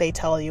that they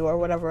tell you or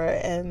whatever.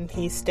 And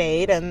he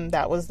stayed, and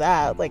that was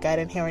that. Like, I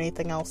didn't hear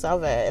anything else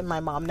of it, and my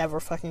mom never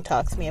fucking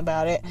talks to me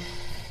about it.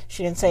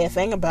 She didn't say a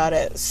thing about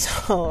it.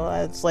 So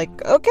it's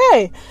like,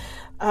 okay,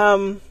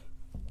 all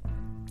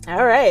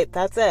right,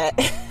 that's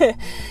it.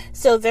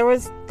 So there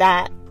was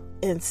that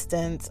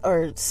instance,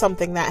 or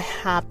something that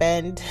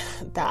happened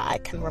that I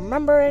can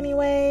remember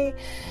anyway.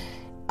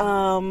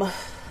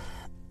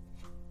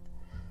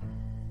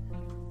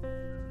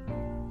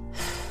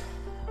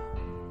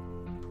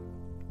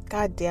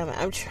 God damn it.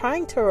 I'm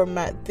trying to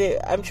remember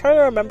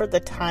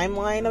the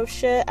timeline of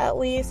shit, at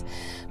least,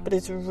 but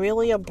it's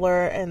really a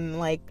blur, and,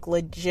 like,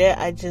 legit,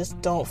 I just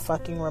don't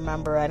fucking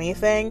remember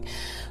anything.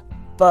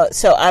 But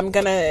so I'm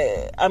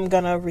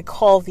gonna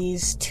recall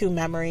these two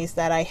memories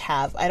that I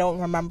have. I don't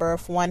remember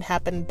if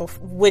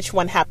which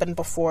one happened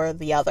before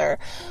the other,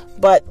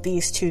 but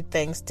these two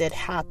things did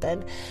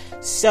happen.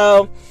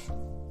 So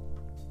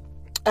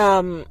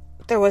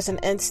there was an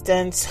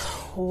instance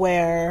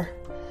where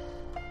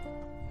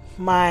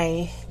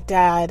my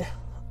dad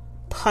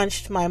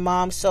punched my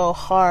mom so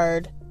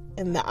hard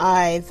in the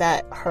eye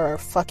that her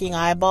fucking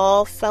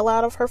eyeball fell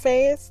out of her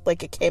face.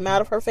 Like, it came out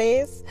of her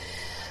face.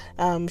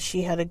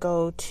 She had to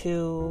go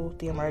to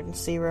the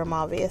emergency room,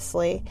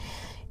 obviously.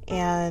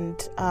 And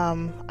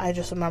I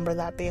just remember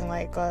that being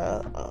like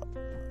a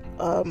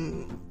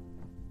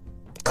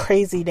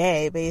crazy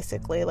day,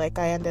 basically. Like,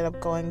 I ended up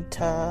going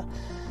to,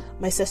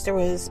 my sister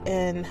was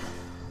in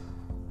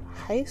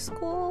high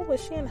school?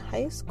 Was she in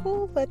high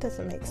school? That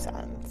doesn't make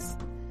sense.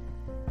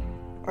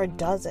 Or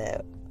does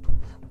it?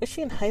 Was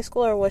she in high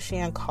school, or was she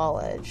in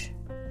college?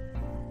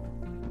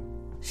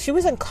 She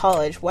was in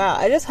college. Wow,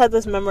 I just had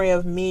this memory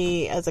of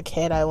me as a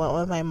kid. I went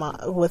with my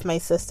mom, with my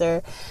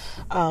sister,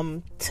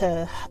 I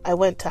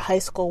went to high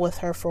school with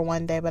her for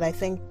one day, but I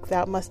think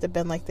that must have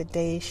been like the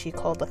day she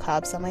called the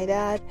cops on my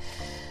dad.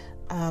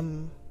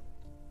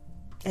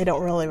 I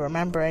don't really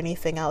remember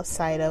anything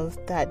outside of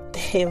that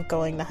day of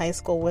going to high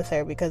school with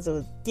her, because it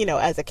was,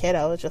 as a kid,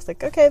 I was just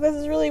like, okay, this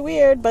is really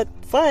weird, but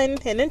fun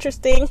and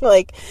interesting.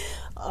 Like,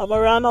 I'm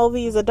around all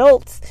these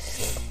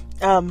adults.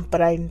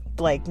 But I,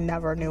 like,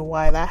 never knew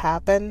why that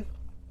happened.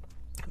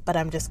 But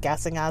I'm just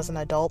guessing as an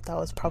adult, that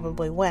was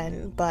probably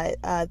when. But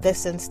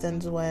this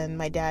instance, when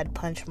my dad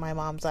punched my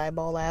mom's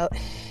eyeball out,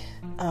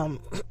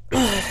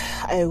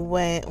 I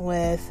went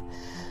with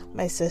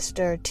my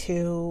sister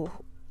to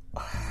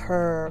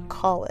her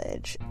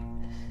college.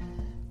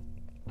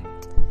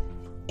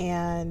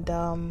 And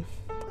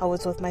I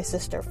was with my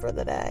sister for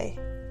the day.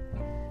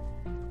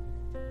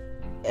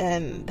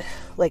 And,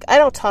 like, I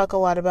don't talk a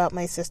lot about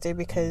my sister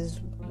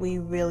because we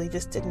really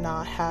just did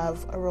not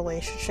have a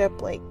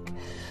relationship. Like,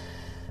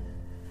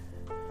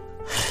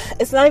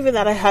 it's not even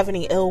that I have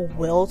any ill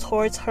will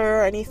towards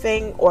her or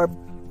anything, or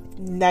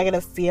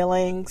negative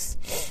feelings.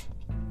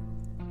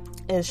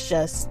 It's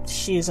just,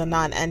 she's a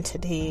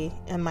non-entity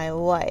in my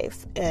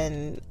life.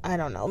 And I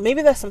don't know,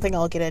 maybe that's something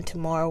I'll get into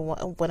more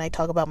when I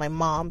talk about my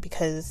mom,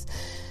 because,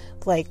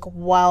 like,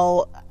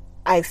 while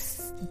I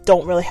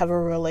don't really have a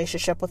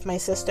relationship with my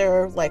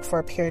sister, like, for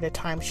a period of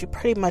time, she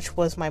pretty much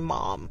was my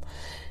mom.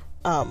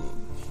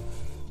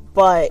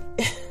 But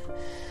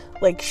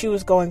like, she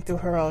was going through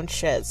her own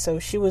shit. So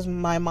she was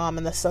my mom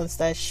in the sense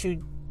that she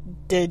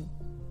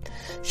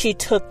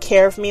took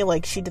care of me,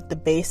 like, she did the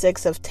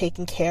basics of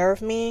taking care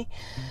of me,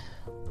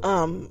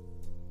 and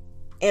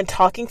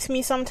talking to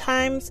me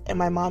sometimes, and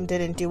my mom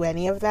didn't do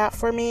any of that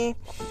for me.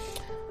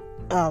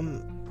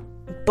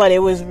 But it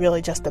was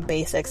really just the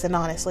basics, and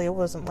honestly, it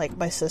wasn't like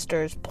my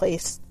sister's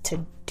place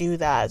to do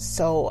that,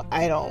 so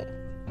I don't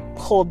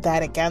hold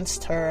that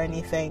against her or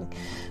anything,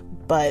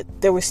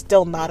 but there was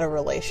still not a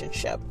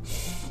relationship.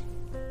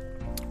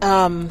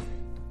 But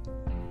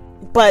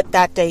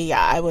that day,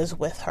 yeah, I was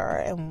with her,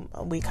 and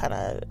we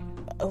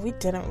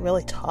didn't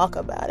really talk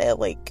about it.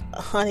 Like,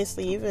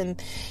 honestly, even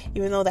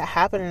though that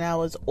happened and I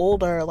was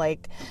older,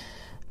 like,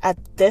 at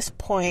this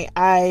point,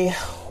 I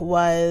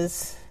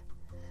was,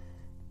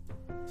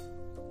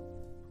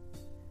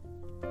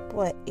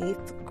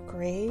 8th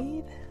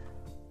grade?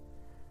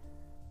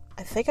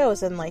 I think I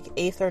was in, like,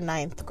 8th or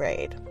 9th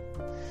grade.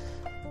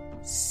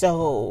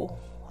 So,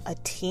 a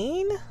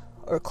teen?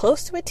 Or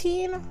close to a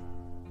teen?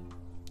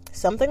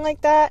 Something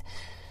like that.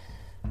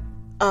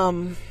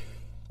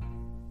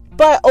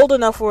 But old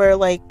enough where,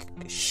 like,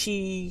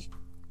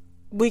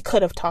 we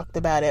could have talked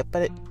about it,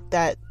 but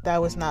that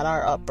was not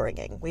our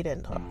upbringing. We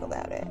didn't talk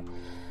about it.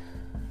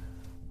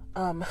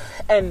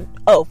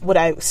 What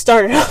I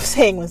started off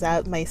saying was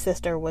that my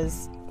sister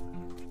was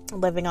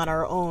living on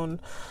her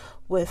own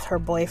with her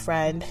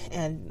boyfriend,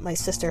 and my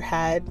sister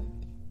had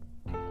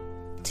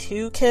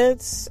 2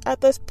 kids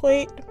at this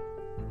point.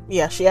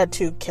 Yeah, she had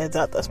 2 kids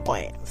at this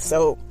point.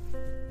 So,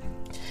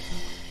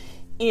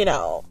 you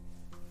know,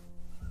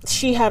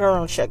 she had her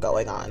own shit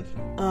going on.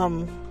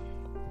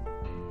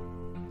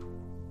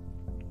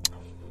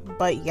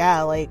 But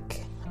yeah,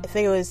 like, I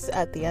think it was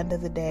at the end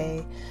of the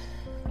day,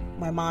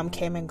 my mom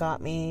came and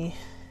got me,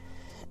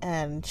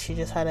 and she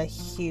just had a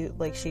huge,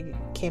 like, she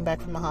came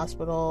back from the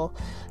hospital,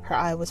 her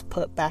eye was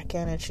put back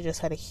in, and she just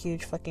had a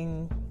huge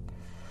fucking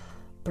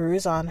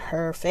bruise on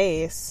her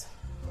face.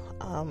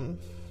 And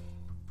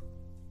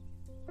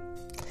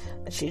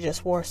she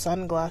just wore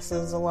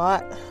sunglasses a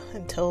lot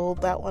until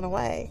that went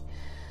away.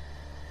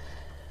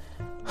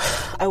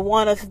 I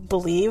want to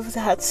believe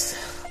that's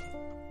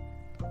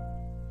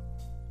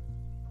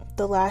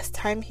the last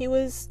time he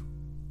was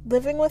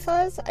living with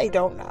us. I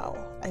don't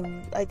know.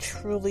 I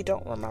truly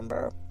don't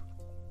remember.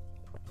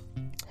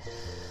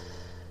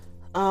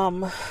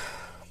 But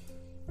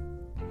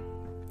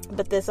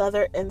this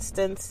other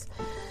instance,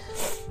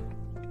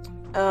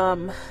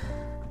 it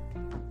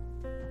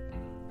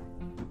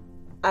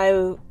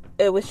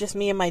was just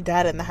me and my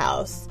dad in the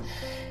house,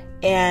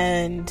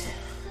 and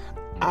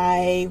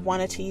I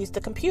wanted to use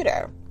the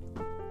computer,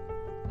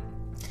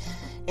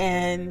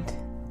 and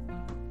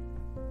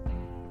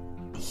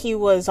he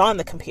was on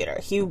the computer.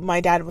 My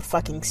dad would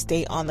fucking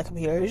stay on the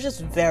computer. He was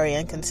just very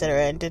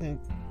inconsiderate and didn't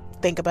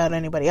think about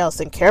anybody else,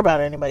 didn't care about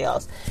anybody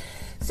else.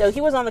 So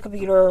he was on the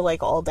computer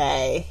like all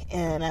day,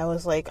 and I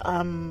was like,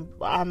 I'm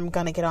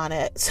gonna get on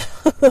it.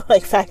 So,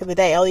 like, back in the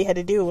day, all you had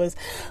to do was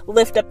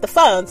lift up the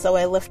phone. So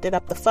I lifted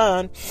up the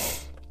phone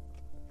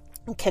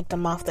and kicked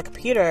him off the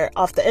computer,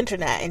 off the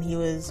internet, and he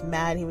was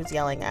mad. He was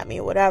yelling at me,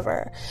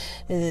 whatever.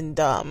 And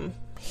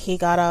he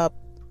got up,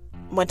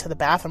 went to the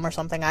bathroom or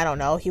something. I don't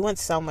know. He went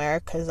somewhere,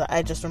 because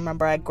I just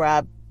remember I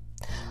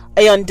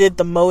undid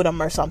the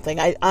modem or something.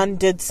 I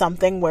undid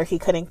something where he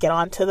couldn't get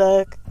onto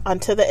the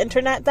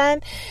internet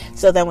then.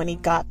 So then when he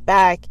got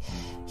back,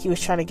 he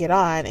was trying to get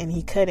on and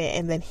he couldn't,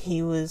 and then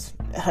he was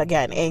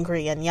again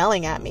angry and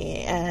yelling at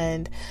me,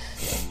 and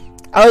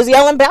I was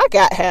yelling back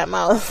at him.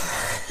 I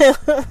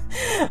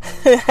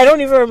don't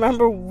even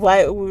remember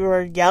what we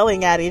were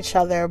yelling at each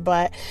other,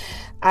 but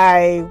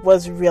I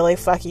was really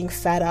fucking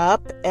fed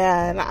up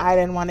and I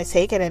didn't want to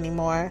take it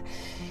anymore.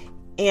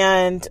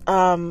 And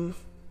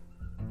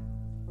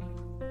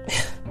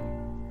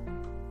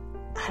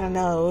I don't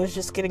know, it was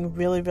just getting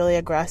really, really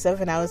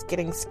aggressive, and I was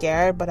getting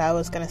scared, but I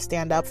was going to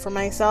stand up for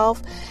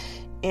myself.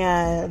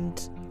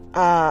 And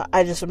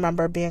I just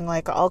remember being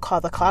like, I'll call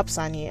the cops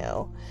on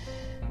you.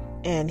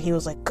 And he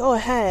was like, go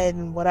ahead,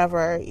 and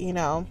whatever, you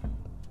know.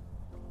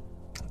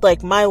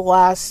 Like, my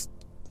last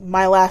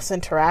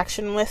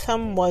interaction with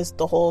him was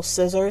the whole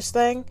scissors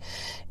thing,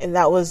 and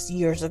that was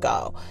years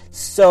ago.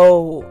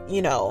 So,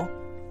 you know,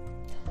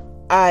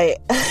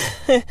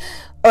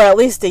 or at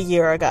least a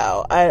year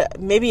ago,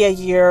 maybe a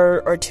year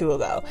or 2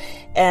 ago.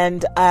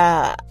 And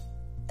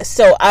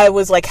so I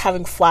was like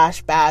having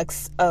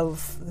flashbacks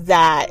of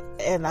that,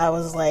 and I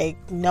was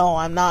like, no,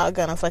 I'm not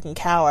gonna fucking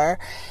cower.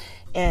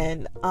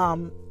 And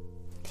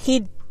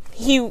he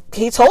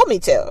told me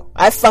to.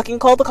 I fucking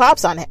called the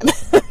cops on him.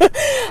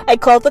 I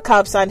called the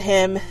cops on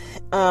him,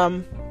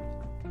 and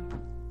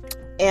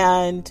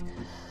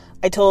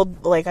I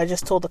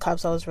just told the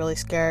cops I was really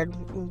scared,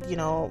 you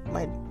know,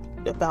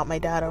 about my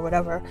dad or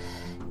whatever.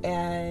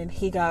 And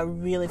he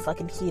got really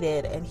fucking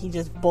heated, and he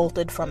just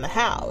bolted from the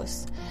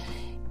house.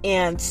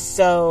 And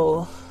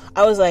so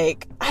I was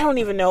like, I don't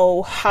even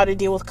know how to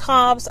deal with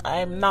cops.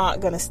 I'm not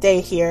gonna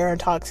stay here and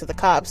talk to the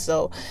cops.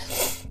 So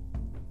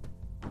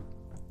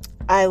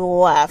I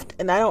left,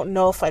 and I don't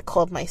know if I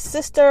called my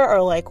sister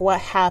or like what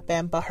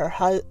happened, but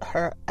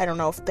her I don't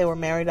know if they were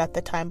married at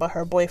the time, but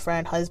her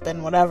boyfriend,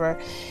 husband,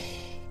 whatever,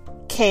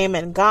 came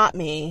and got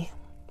me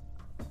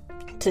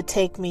to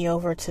take me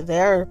over to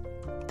their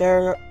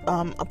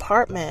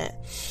apartment.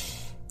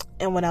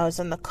 And when I was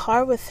in the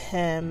car with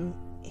him,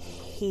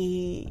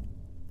 he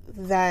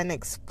then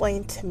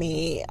explained to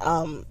me,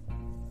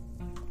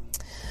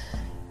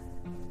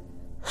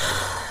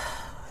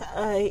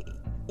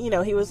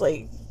 he was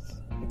like,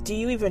 do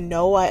you even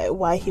know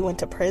why he went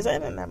to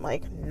prison? And I'm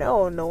like,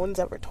 no one's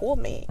ever told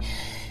me.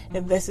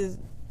 And this is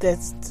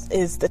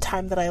the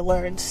time that I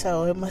learned,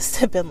 so it must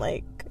have been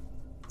like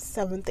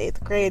 7th,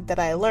 8th grade that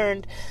I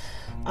learned.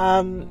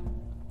 I'm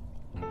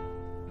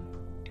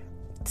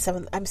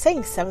saying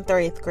 7th or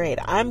 8th grade.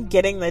 I'm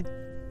getting the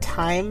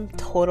time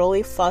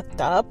totally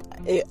fucked up.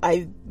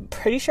 I'm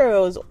pretty sure it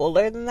was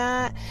older than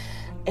that.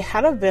 It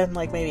had to have been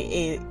like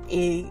maybe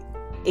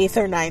 8th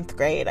or 9th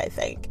grade, I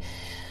think.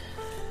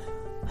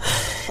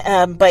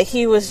 But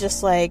he was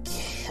just like,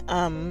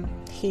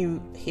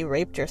 he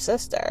raped your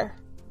sister.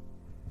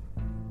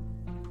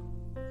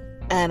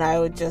 And I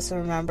would just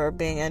remember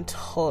being in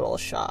total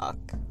shock.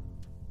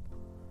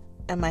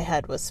 And my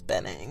head was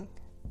spinning.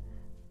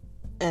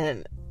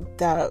 And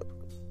that,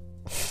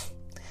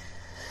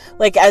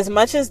 like, as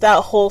much as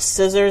that whole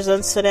scissors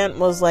incident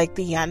was like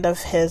the end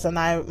of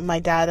my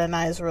dad and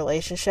I's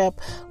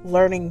relationship,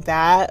 learning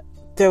that,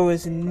 there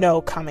was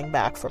no coming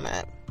back from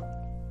it.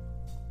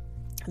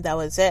 That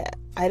was it.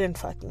 I didn't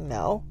fucking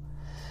know.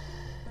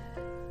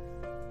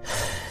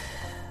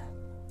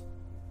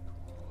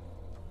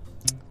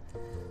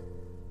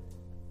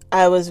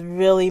 I was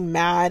really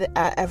mad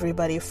at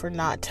everybody for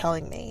not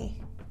telling me.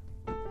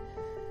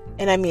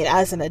 And I mean,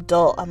 as an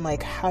adult, I'm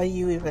like, how do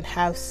you even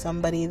have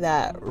somebody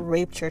that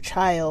raped your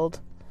child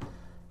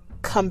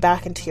come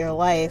back into your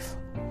life,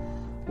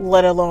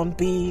 let alone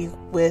be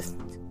with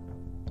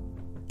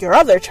your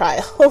other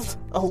child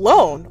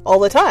alone all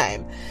the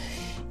time?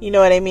 You know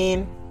what I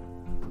mean?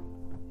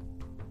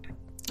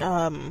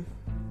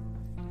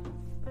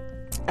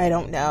 I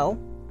don't know.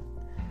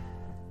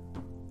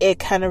 It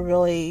kind of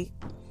really,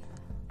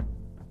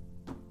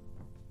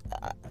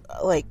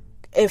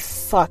 it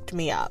fucked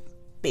me up,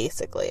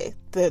 basically.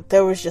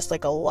 There was just,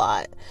 like, a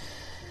lot.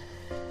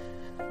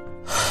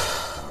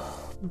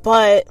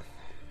 But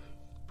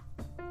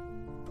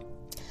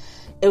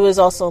it was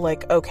also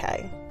like,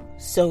 okay,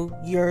 so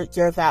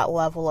you're that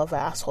level of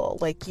asshole.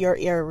 Like, you're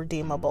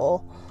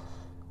irredeemable.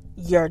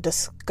 You're a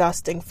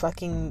disgusting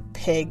fucking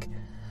pig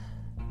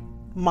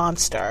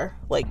monster.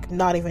 Like,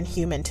 not even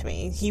human to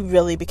me. He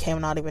really became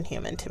not even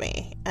human to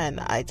me. And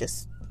I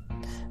just,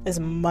 as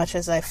much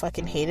as I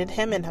fucking hated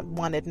him and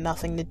wanted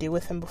nothing to do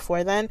with him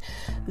before then,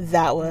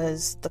 that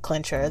was the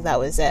clincher. That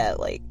was it.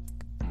 Like,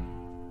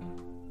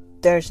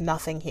 there's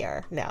nothing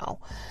here now.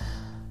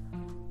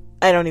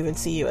 I don't even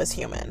see you as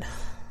human.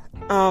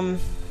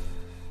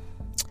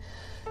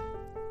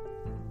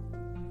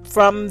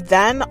 From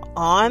then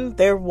on,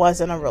 there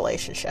wasn't a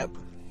relationship.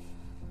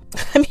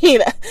 I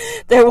mean,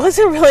 there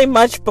wasn't really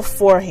much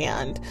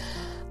beforehand.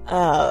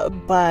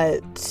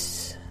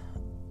 But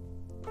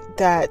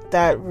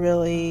that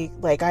really,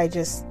 like, I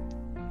just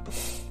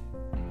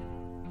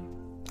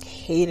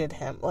hated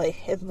him. Like,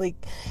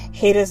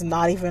 hate is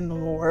not even a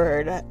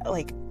word.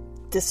 Like,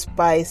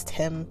 despised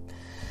him.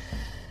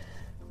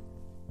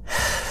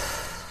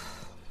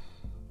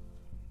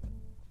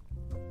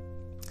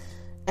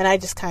 And I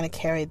just kind of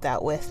carried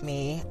that with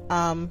me.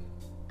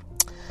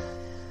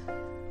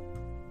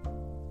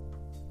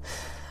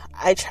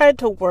 I tried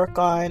to work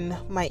on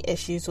my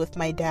issues with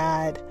my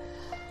dad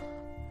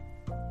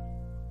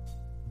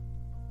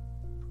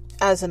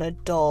as an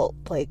adult,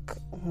 like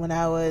when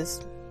I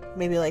was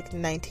maybe like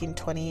 19,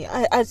 20.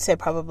 I'd say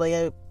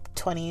probably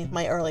 20,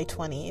 my early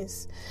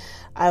 20s.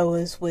 I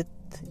was with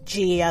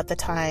G at the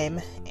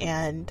time,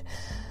 and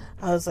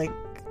I was like,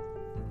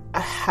 I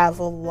have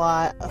a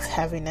lot of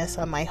heaviness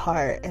on my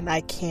heart, and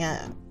I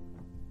can't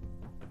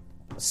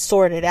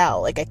sort it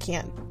out. Like, I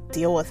can't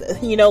deal with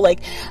it. You know, like,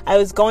 I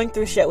was going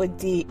through shit with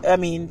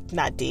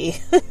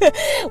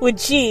with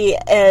G,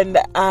 and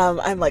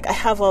I'm like, I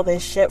have all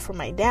this shit from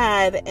my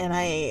dad, and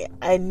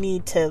I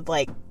need to,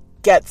 like,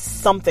 get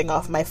something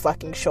off my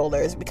fucking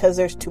shoulders, because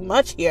there's too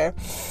much here.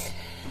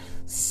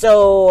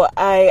 So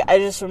I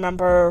just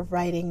remember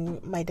writing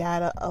my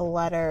dad a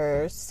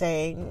letter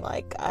saying,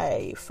 like,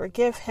 I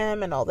forgive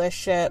him and all this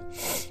shit.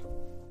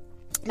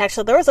 And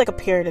actually, there was, like, a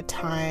period of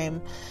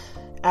time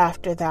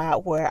after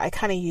that where I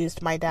kind of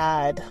used my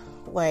dad.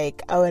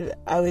 Like, I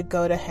would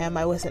go to him.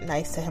 I wasn't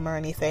nice to him or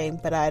anything,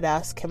 but I'd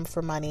ask him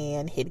for money,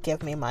 and he'd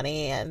give me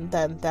money, and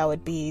then that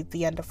would be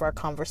the end of our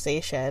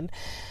conversation.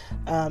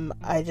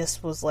 I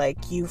just was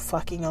like, you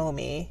fucking owe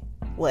me.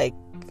 Like,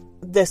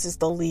 this is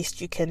the least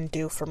you can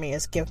do for me,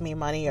 is give me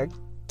money or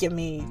give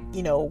me,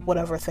 you know,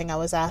 whatever thing I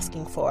was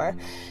asking for.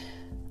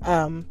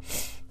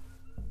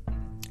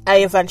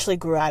 I eventually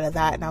grew out of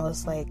that, and I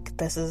was like,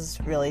 this is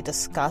really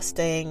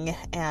disgusting,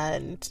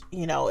 and,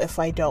 you know, if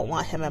I don't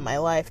want him in my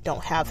life,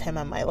 don't have him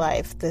in my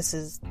life. This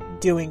is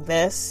doing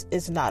this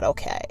is not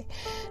okay.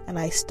 And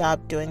I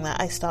stopped doing that.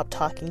 I stopped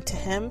talking to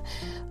him.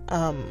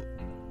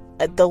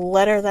 The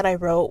letter that I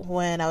wrote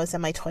when I was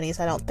in my 20s,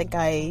 I don't think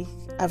I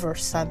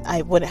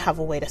wouldn't have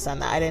a way to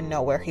send that. I didn't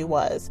know where he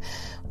was.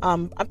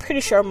 I'm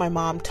pretty sure my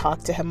mom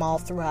talked to him all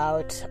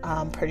throughout.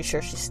 I'm pretty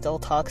sure she still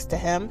talks to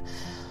him.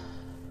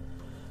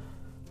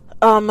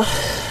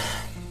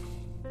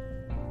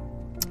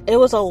 It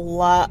was a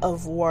lot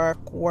of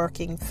work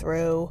working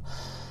through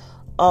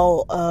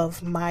all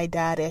of my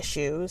dad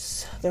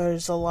issues.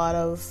 There's a lot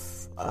of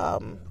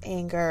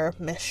anger,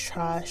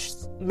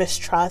 mistrust,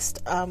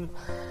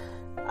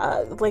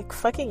 like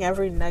fucking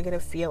every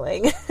negative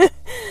feeling,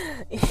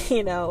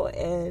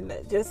 and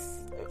just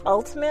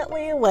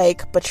ultimately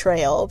like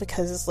betrayal,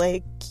 because it's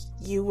like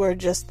you were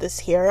just this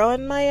hero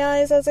in my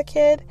eyes as a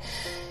kid,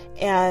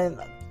 and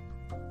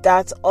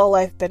that's all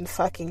I've been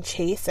fucking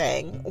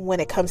chasing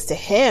when it comes to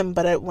him,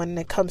 but when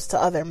it comes to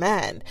other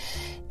men.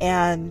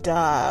 And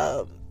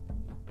it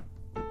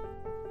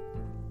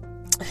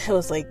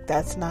was like,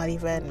 that's not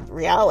even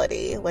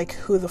reality. Like,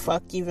 who the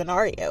fuck even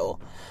are you?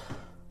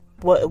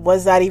 What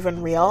was that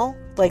even real?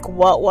 Like,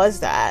 what was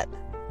that?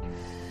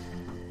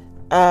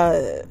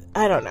 I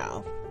don't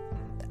know.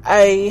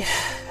 I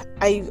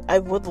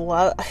would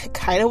love, I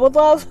kind of would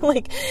love,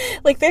 like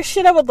there's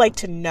shit I would like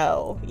to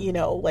know,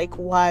 like,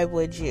 why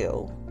would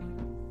you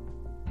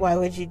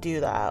do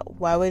that?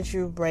 Why would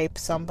you rape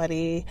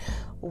somebody?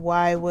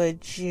 Why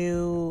would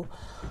you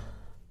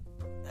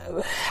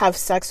have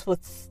sex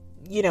with,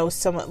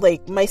 someone,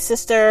 like my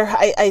sister?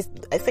 I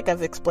think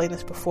I've explained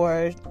this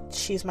before.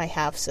 She's my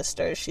half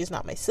sister. She's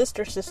not my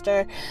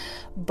sister,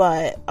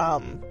 but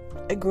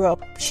I grew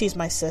up, she's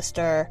my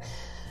sister.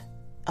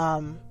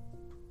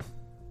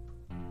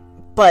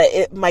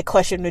 But my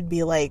question would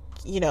be like,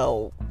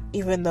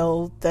 even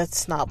though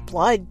that's not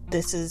blood,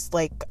 this is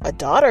like a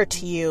daughter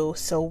to you.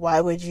 So why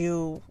would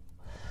you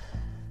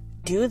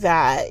do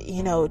that,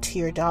 to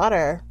your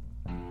daughter?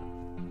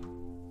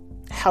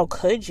 How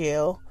could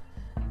you?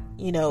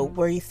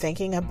 Were you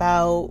thinking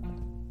about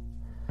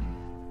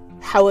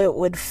how it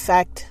would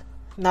affect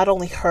not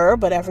only her,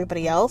 but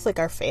everybody else, like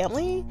our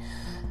family?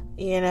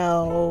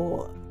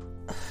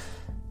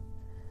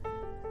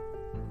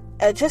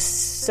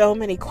 Just so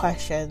many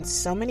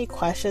questions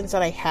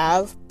that I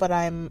have, but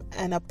I'm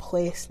in a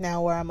place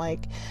now where I'm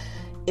like,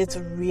 it's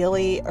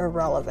really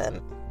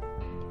irrelevant.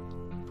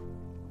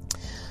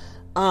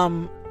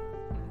 In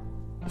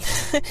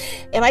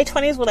my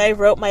 20s, when I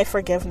wrote my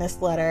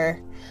forgiveness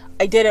letter,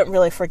 I didn't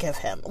really forgive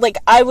him. Like,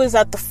 I was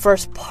at the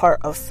first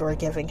part of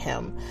forgiving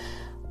him.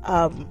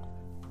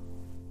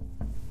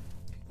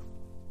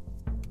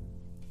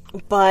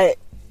 But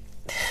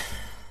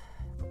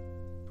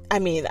I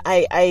mean,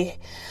 I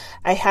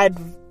had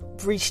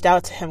reached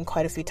out to him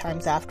quite a few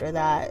times after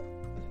that.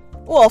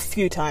 Well, a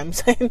few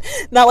times.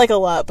 Not like a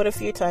lot, but a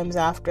few times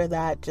after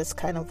that, just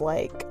kind of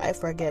like, I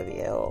forgive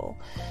you.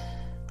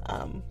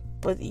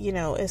 But,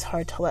 it's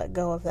hard to let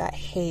go of that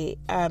hate.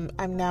 I'm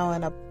now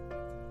in a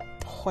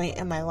point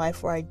in my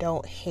life where I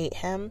don't hate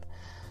him.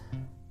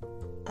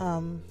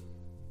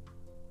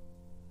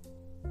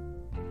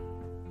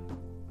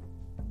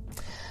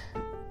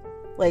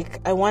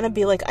 Like, I want to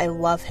be like, I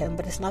love him,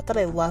 but it's not that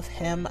I love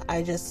him.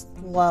 I just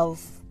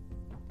love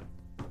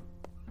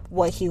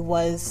what he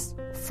was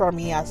for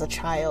me as a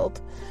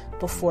child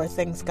before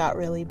things got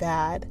really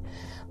bad.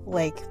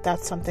 Like,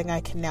 that's something I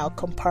can now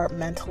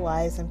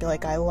compartmentalize and be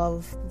like, I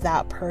love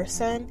that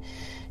person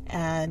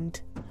and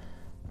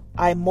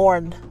I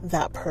mourn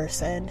that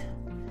person.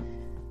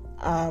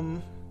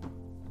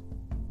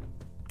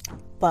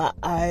 But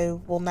I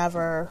will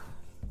never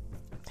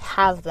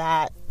have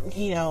that,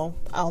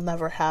 I'll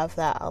never have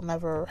that. I'll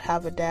never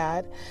have a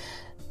dad.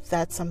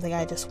 That's something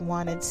I just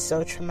wanted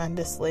so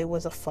tremendously,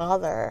 was a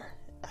father.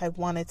 I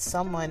wanted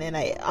someone, and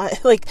I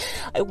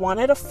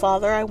wanted a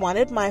father. I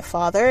wanted my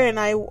father, and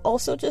I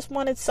also just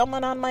wanted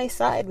someone on my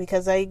side,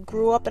 because I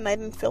grew up and I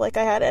didn't feel like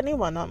I had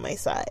anyone on my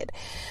side.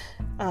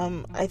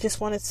 I just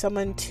wanted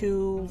someone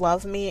to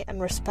love me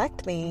and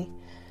respect me.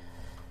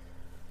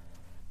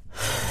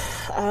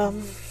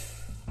 I'm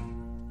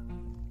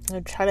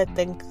trying to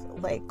think,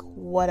 like,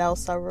 what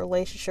else our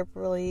relationship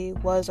really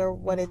was, or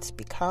what it's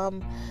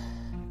become.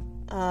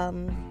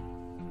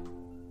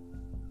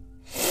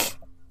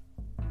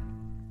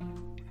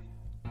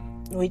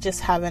 We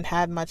just haven't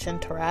had much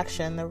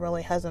interaction. There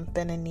really hasn't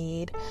been a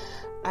need.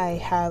 I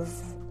have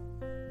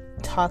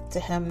talked to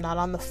him, not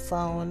on the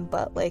phone,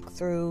 but like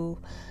through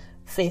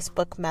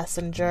Facebook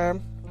Messenger.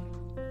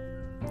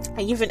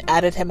 I even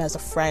added him as a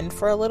friend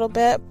for a little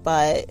bit,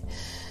 but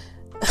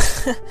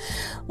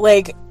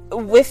like,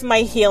 with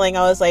my healing,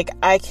 I was like,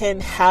 I can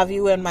have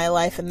you in my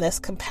life in this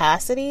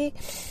capacity.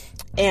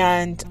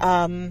 And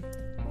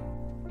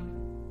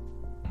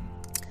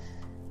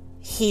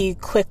he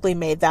quickly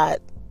made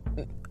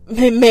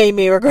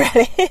me regret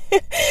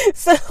it.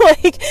 So,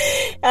 like,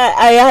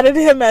 I added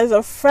him as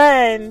a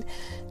friend,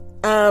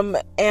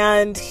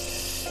 and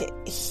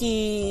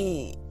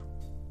he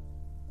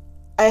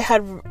I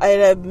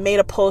had made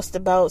a post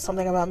about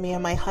something about me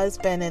and my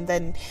husband, and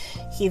then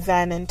he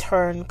then in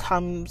turn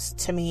comes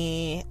to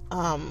me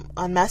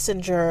on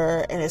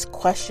Messenger and is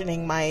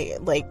questioning my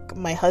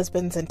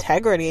husband's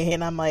integrity,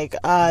 and I'm like,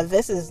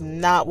 this is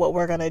not what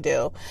we're gonna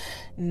do.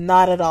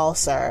 Not at all,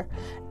 sir.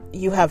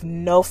 You have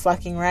no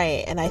fucking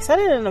right. And I said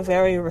it in a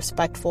very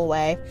respectful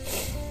way,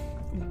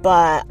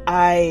 but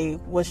I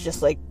was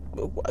just like,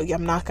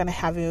 I'm not gonna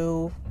have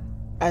you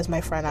as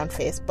my friend on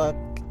Facebook,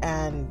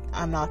 and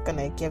I'm not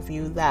gonna give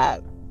you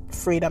that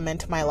freedom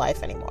into my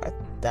life anymore.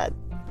 That,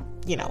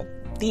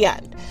 the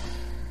end.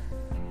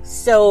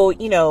 So,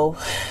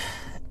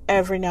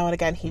 every now and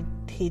again he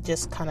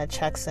just kind of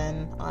checks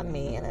in on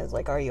me and is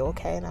like, are you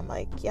okay? And I'm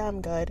like, yeah,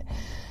 I'm good.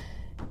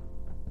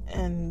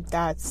 And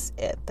that's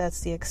it.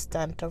 That's the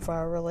extent of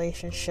our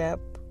relationship,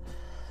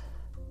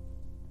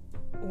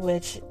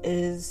 which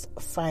is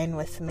fine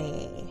with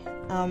me.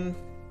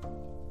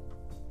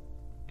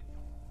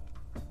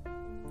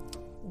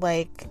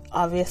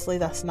 Obviously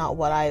that's not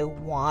what I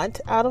want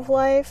out of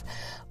life,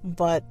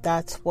 but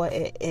that's what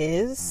it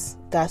is.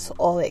 That's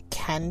all it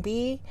can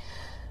be.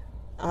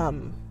 I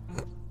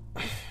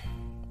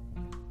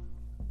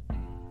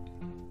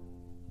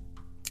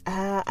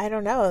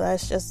don't know.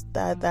 That's just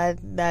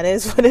that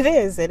is what it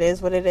is. It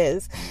is what it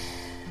is.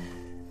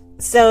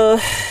 So,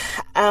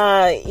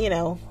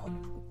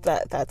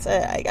 that's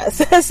it, I guess.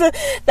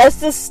 That's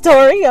the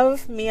story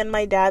of me and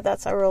my dad.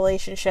 That's our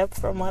relationship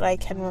from what I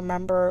can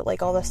remember,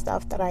 all the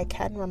stuff that I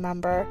can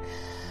remember.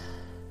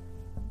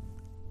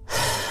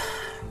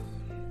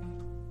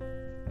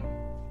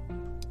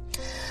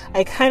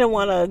 I kind of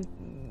want to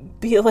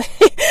be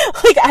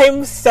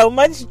I'm so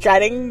much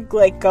dreading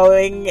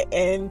going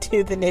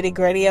into the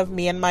nitty-gritty of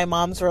me and my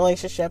mom's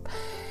relationship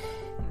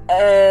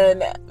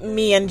and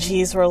me and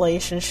G's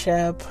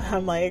relationship.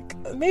 I'm like,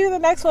 maybe the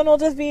next one will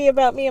just be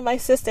about me and my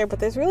sister, but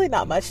there's really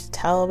not much to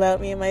tell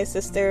about me and my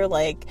sister.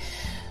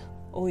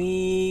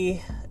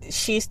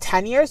 She's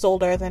 10 years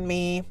older than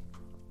me,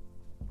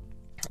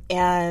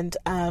 and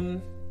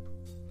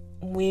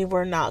we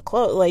were not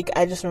close.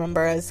 I just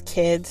remember as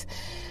kids,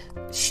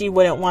 she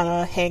wouldn't want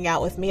to hang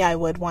out with me. I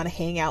would want to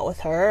hang out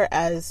with her,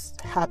 as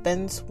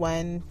happens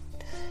when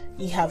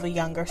you have a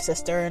younger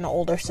sister and an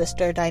older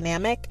sister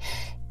dynamic.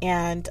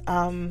 And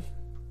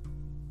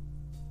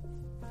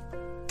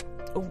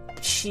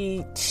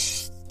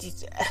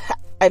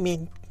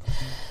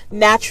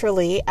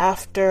naturally,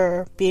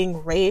 after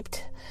being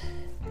raped,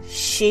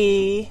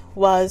 she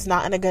was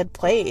not in a good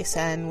place,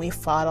 and we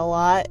fought a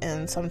lot,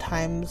 and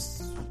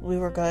sometimes we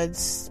were good,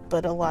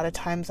 but a lot of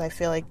times I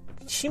feel like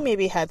she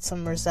maybe had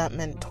some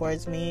resentment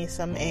towards me,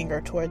 some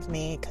anger towards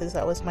me, because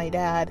that was my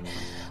dad.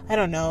 I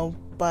don't know,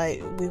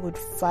 but we would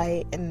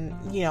fight, and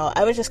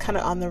I was just kind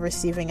of on the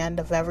receiving end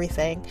of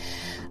everything.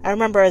 I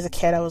remember as a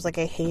kid, I was a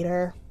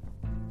hater.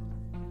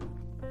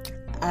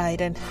 I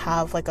didn't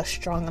have a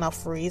strong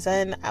enough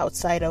reason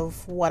outside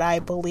of what I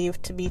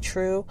believed to be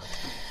true.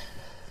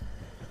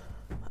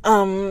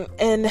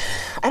 And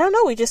I don't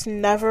know, we just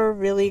never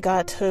really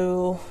got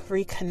to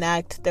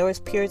reconnect. There was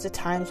periods of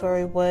times where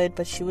we would,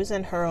 but she was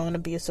in her own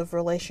abusive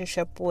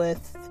relationship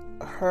with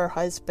her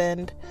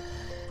husband,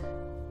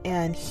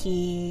 and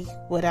he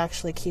would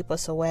actually keep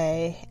us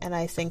away, and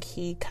I think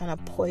he kind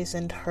of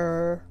poisoned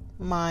her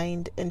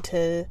mind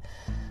into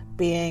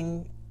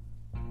being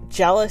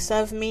jealous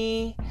of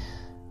me,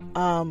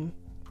 and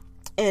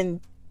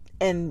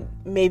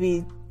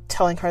maybe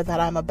telling her that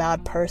I'm a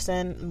bad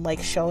person,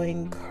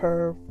 showing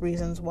her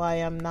reasons why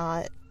I'm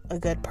not a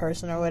good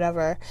person or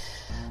whatever.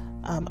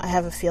 I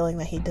have a feeling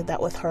that he did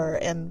that with her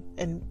and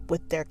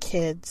with their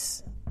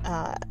kids.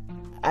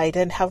 I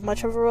didn't have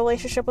much of a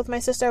relationship with my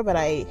sister, but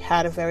I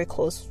had a very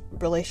close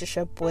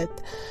relationship with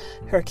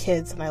her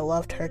kids, and I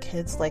loved her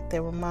kids like they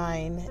were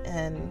mine.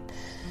 And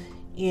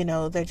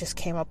there just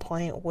came a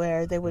point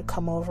where they would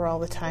come over all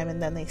the time,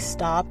 and then they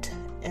stopped,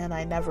 and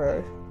I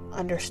never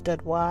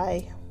understood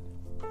why.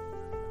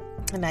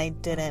 And I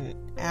didn't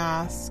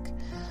ask.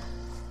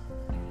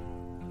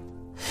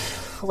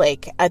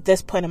 At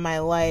this point in my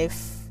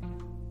life,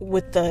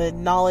 with the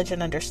knowledge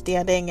and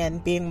understanding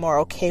and being more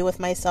okay with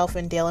myself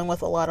and dealing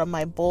with a lot of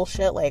my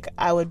bullshit,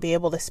 I would be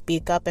able to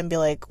speak up and be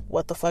like,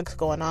 what the fuck's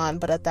going on?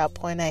 But at that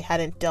point, I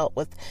hadn't dealt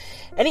with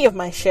any of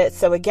my shit.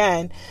 So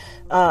again,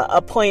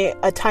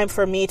 a time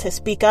for me to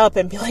speak up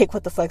and be like,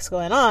 what the fuck's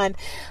going on?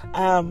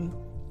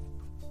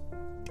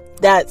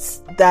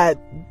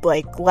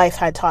 Life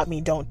had taught me,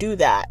 don't do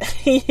that.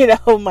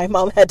 My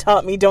mom had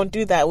taught me, don't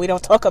do that. We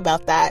don't talk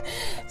about that.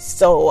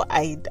 So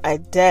I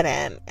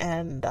didn't.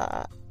 And,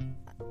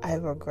 I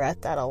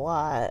regret that a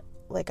lot.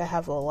 I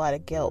have a lot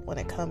of guilt when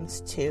it comes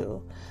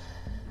to,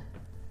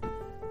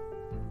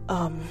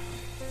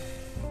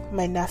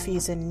 my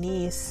nephews and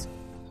niece,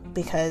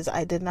 because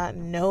I did not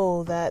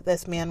know that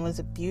this man was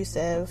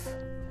abusive.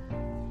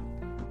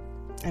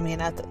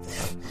 At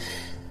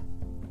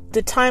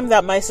the time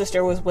that my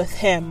sister was with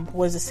him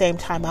was the same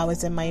time I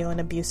was in my own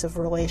abusive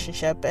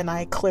relationship, and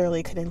I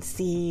clearly couldn't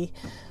see,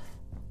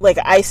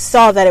 I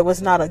saw that it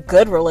was not a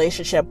good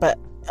relationship, but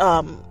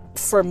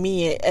for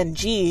me and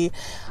G.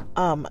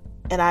 And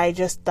I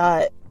just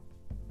thought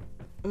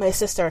my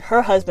sister and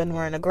her husband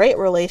were in a great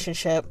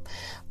relationship.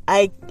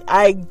 I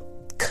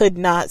could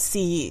not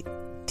see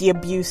the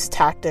abuse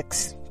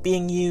tactics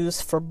being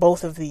used for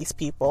both of these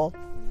people.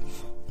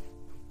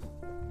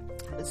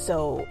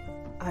 So,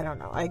 I don't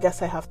know. I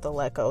guess I have to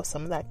let go of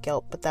some of that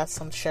guilt, but that's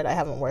some shit I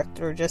haven't worked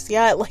through just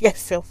yet. Like, I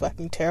feel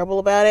fucking terrible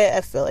about it. I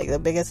feel like the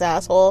biggest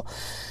asshole.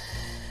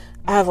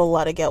 I have a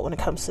lot of guilt when it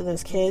comes to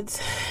those kids.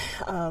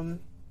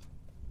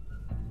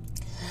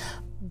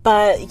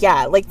 But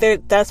yeah, like,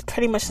 that's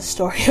pretty much the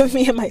story of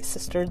me and my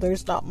sister.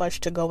 There's not much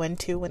to go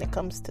into when it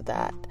comes to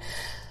that.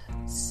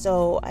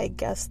 So I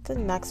guess the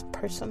next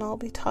person I'll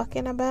be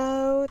talking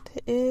about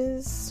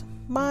is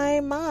my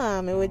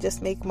mom. It would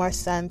just make more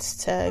sense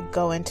to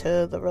go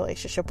into the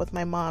relationship with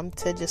my mom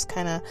to just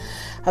kind of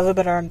have a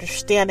better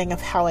understanding of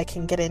how I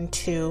can get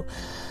into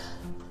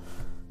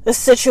the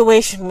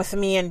situation with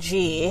me and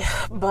G.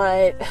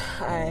 But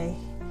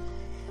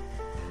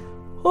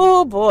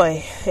oh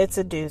boy, it's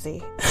a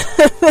doozy.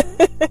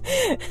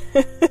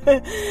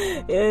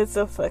 It's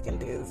a fucking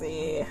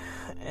doozy.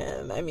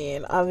 And I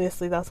mean,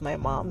 obviously that's my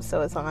mom,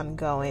 so it's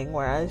ongoing,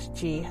 whereas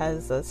G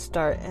has a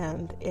start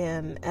and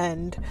an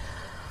end.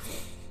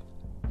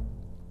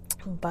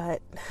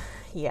 But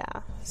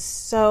yeah,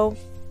 so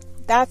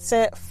that's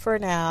it for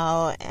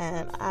now,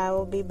 and I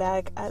will be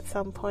back at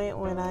some point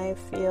when I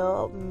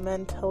feel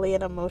mentally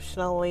and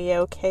emotionally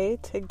okay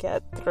to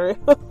get through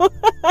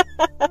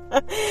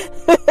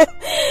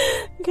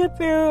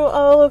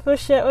all of the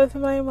shit with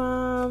my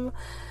mom.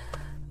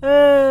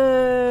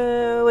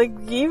 Like,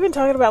 even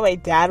talking about my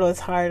dad was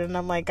hard, and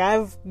I'm like,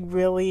 I've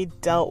really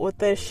dealt with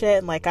this shit,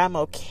 and like, I'm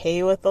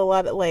okay with a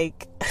lot of,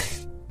 like,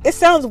 it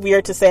sounds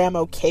weird to say I'm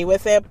okay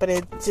with it, but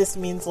it just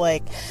means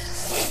like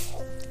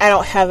I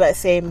don't have that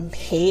same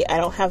hate, I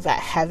don't have that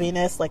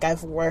heaviness. Like,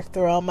 I've worked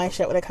through all my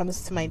shit when it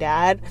comes to my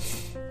dad.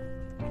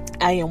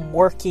 I am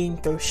working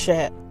through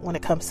shit when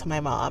it comes to my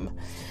mom.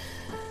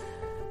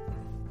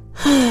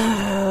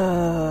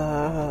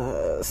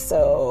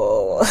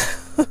 So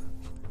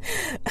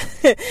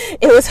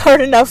it was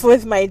hard enough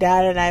with my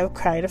dad, and I've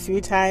cried a few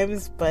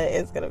times, but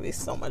it's gonna be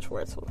so much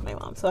worse with my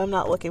mom, so I'm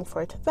not looking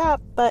forward to that.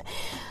 But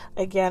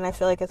again, I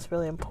feel like it's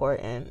really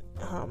important,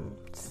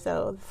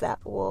 so that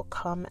will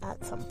come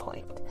at some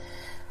point.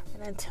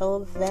 And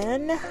until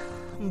then,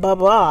 bye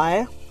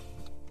bye.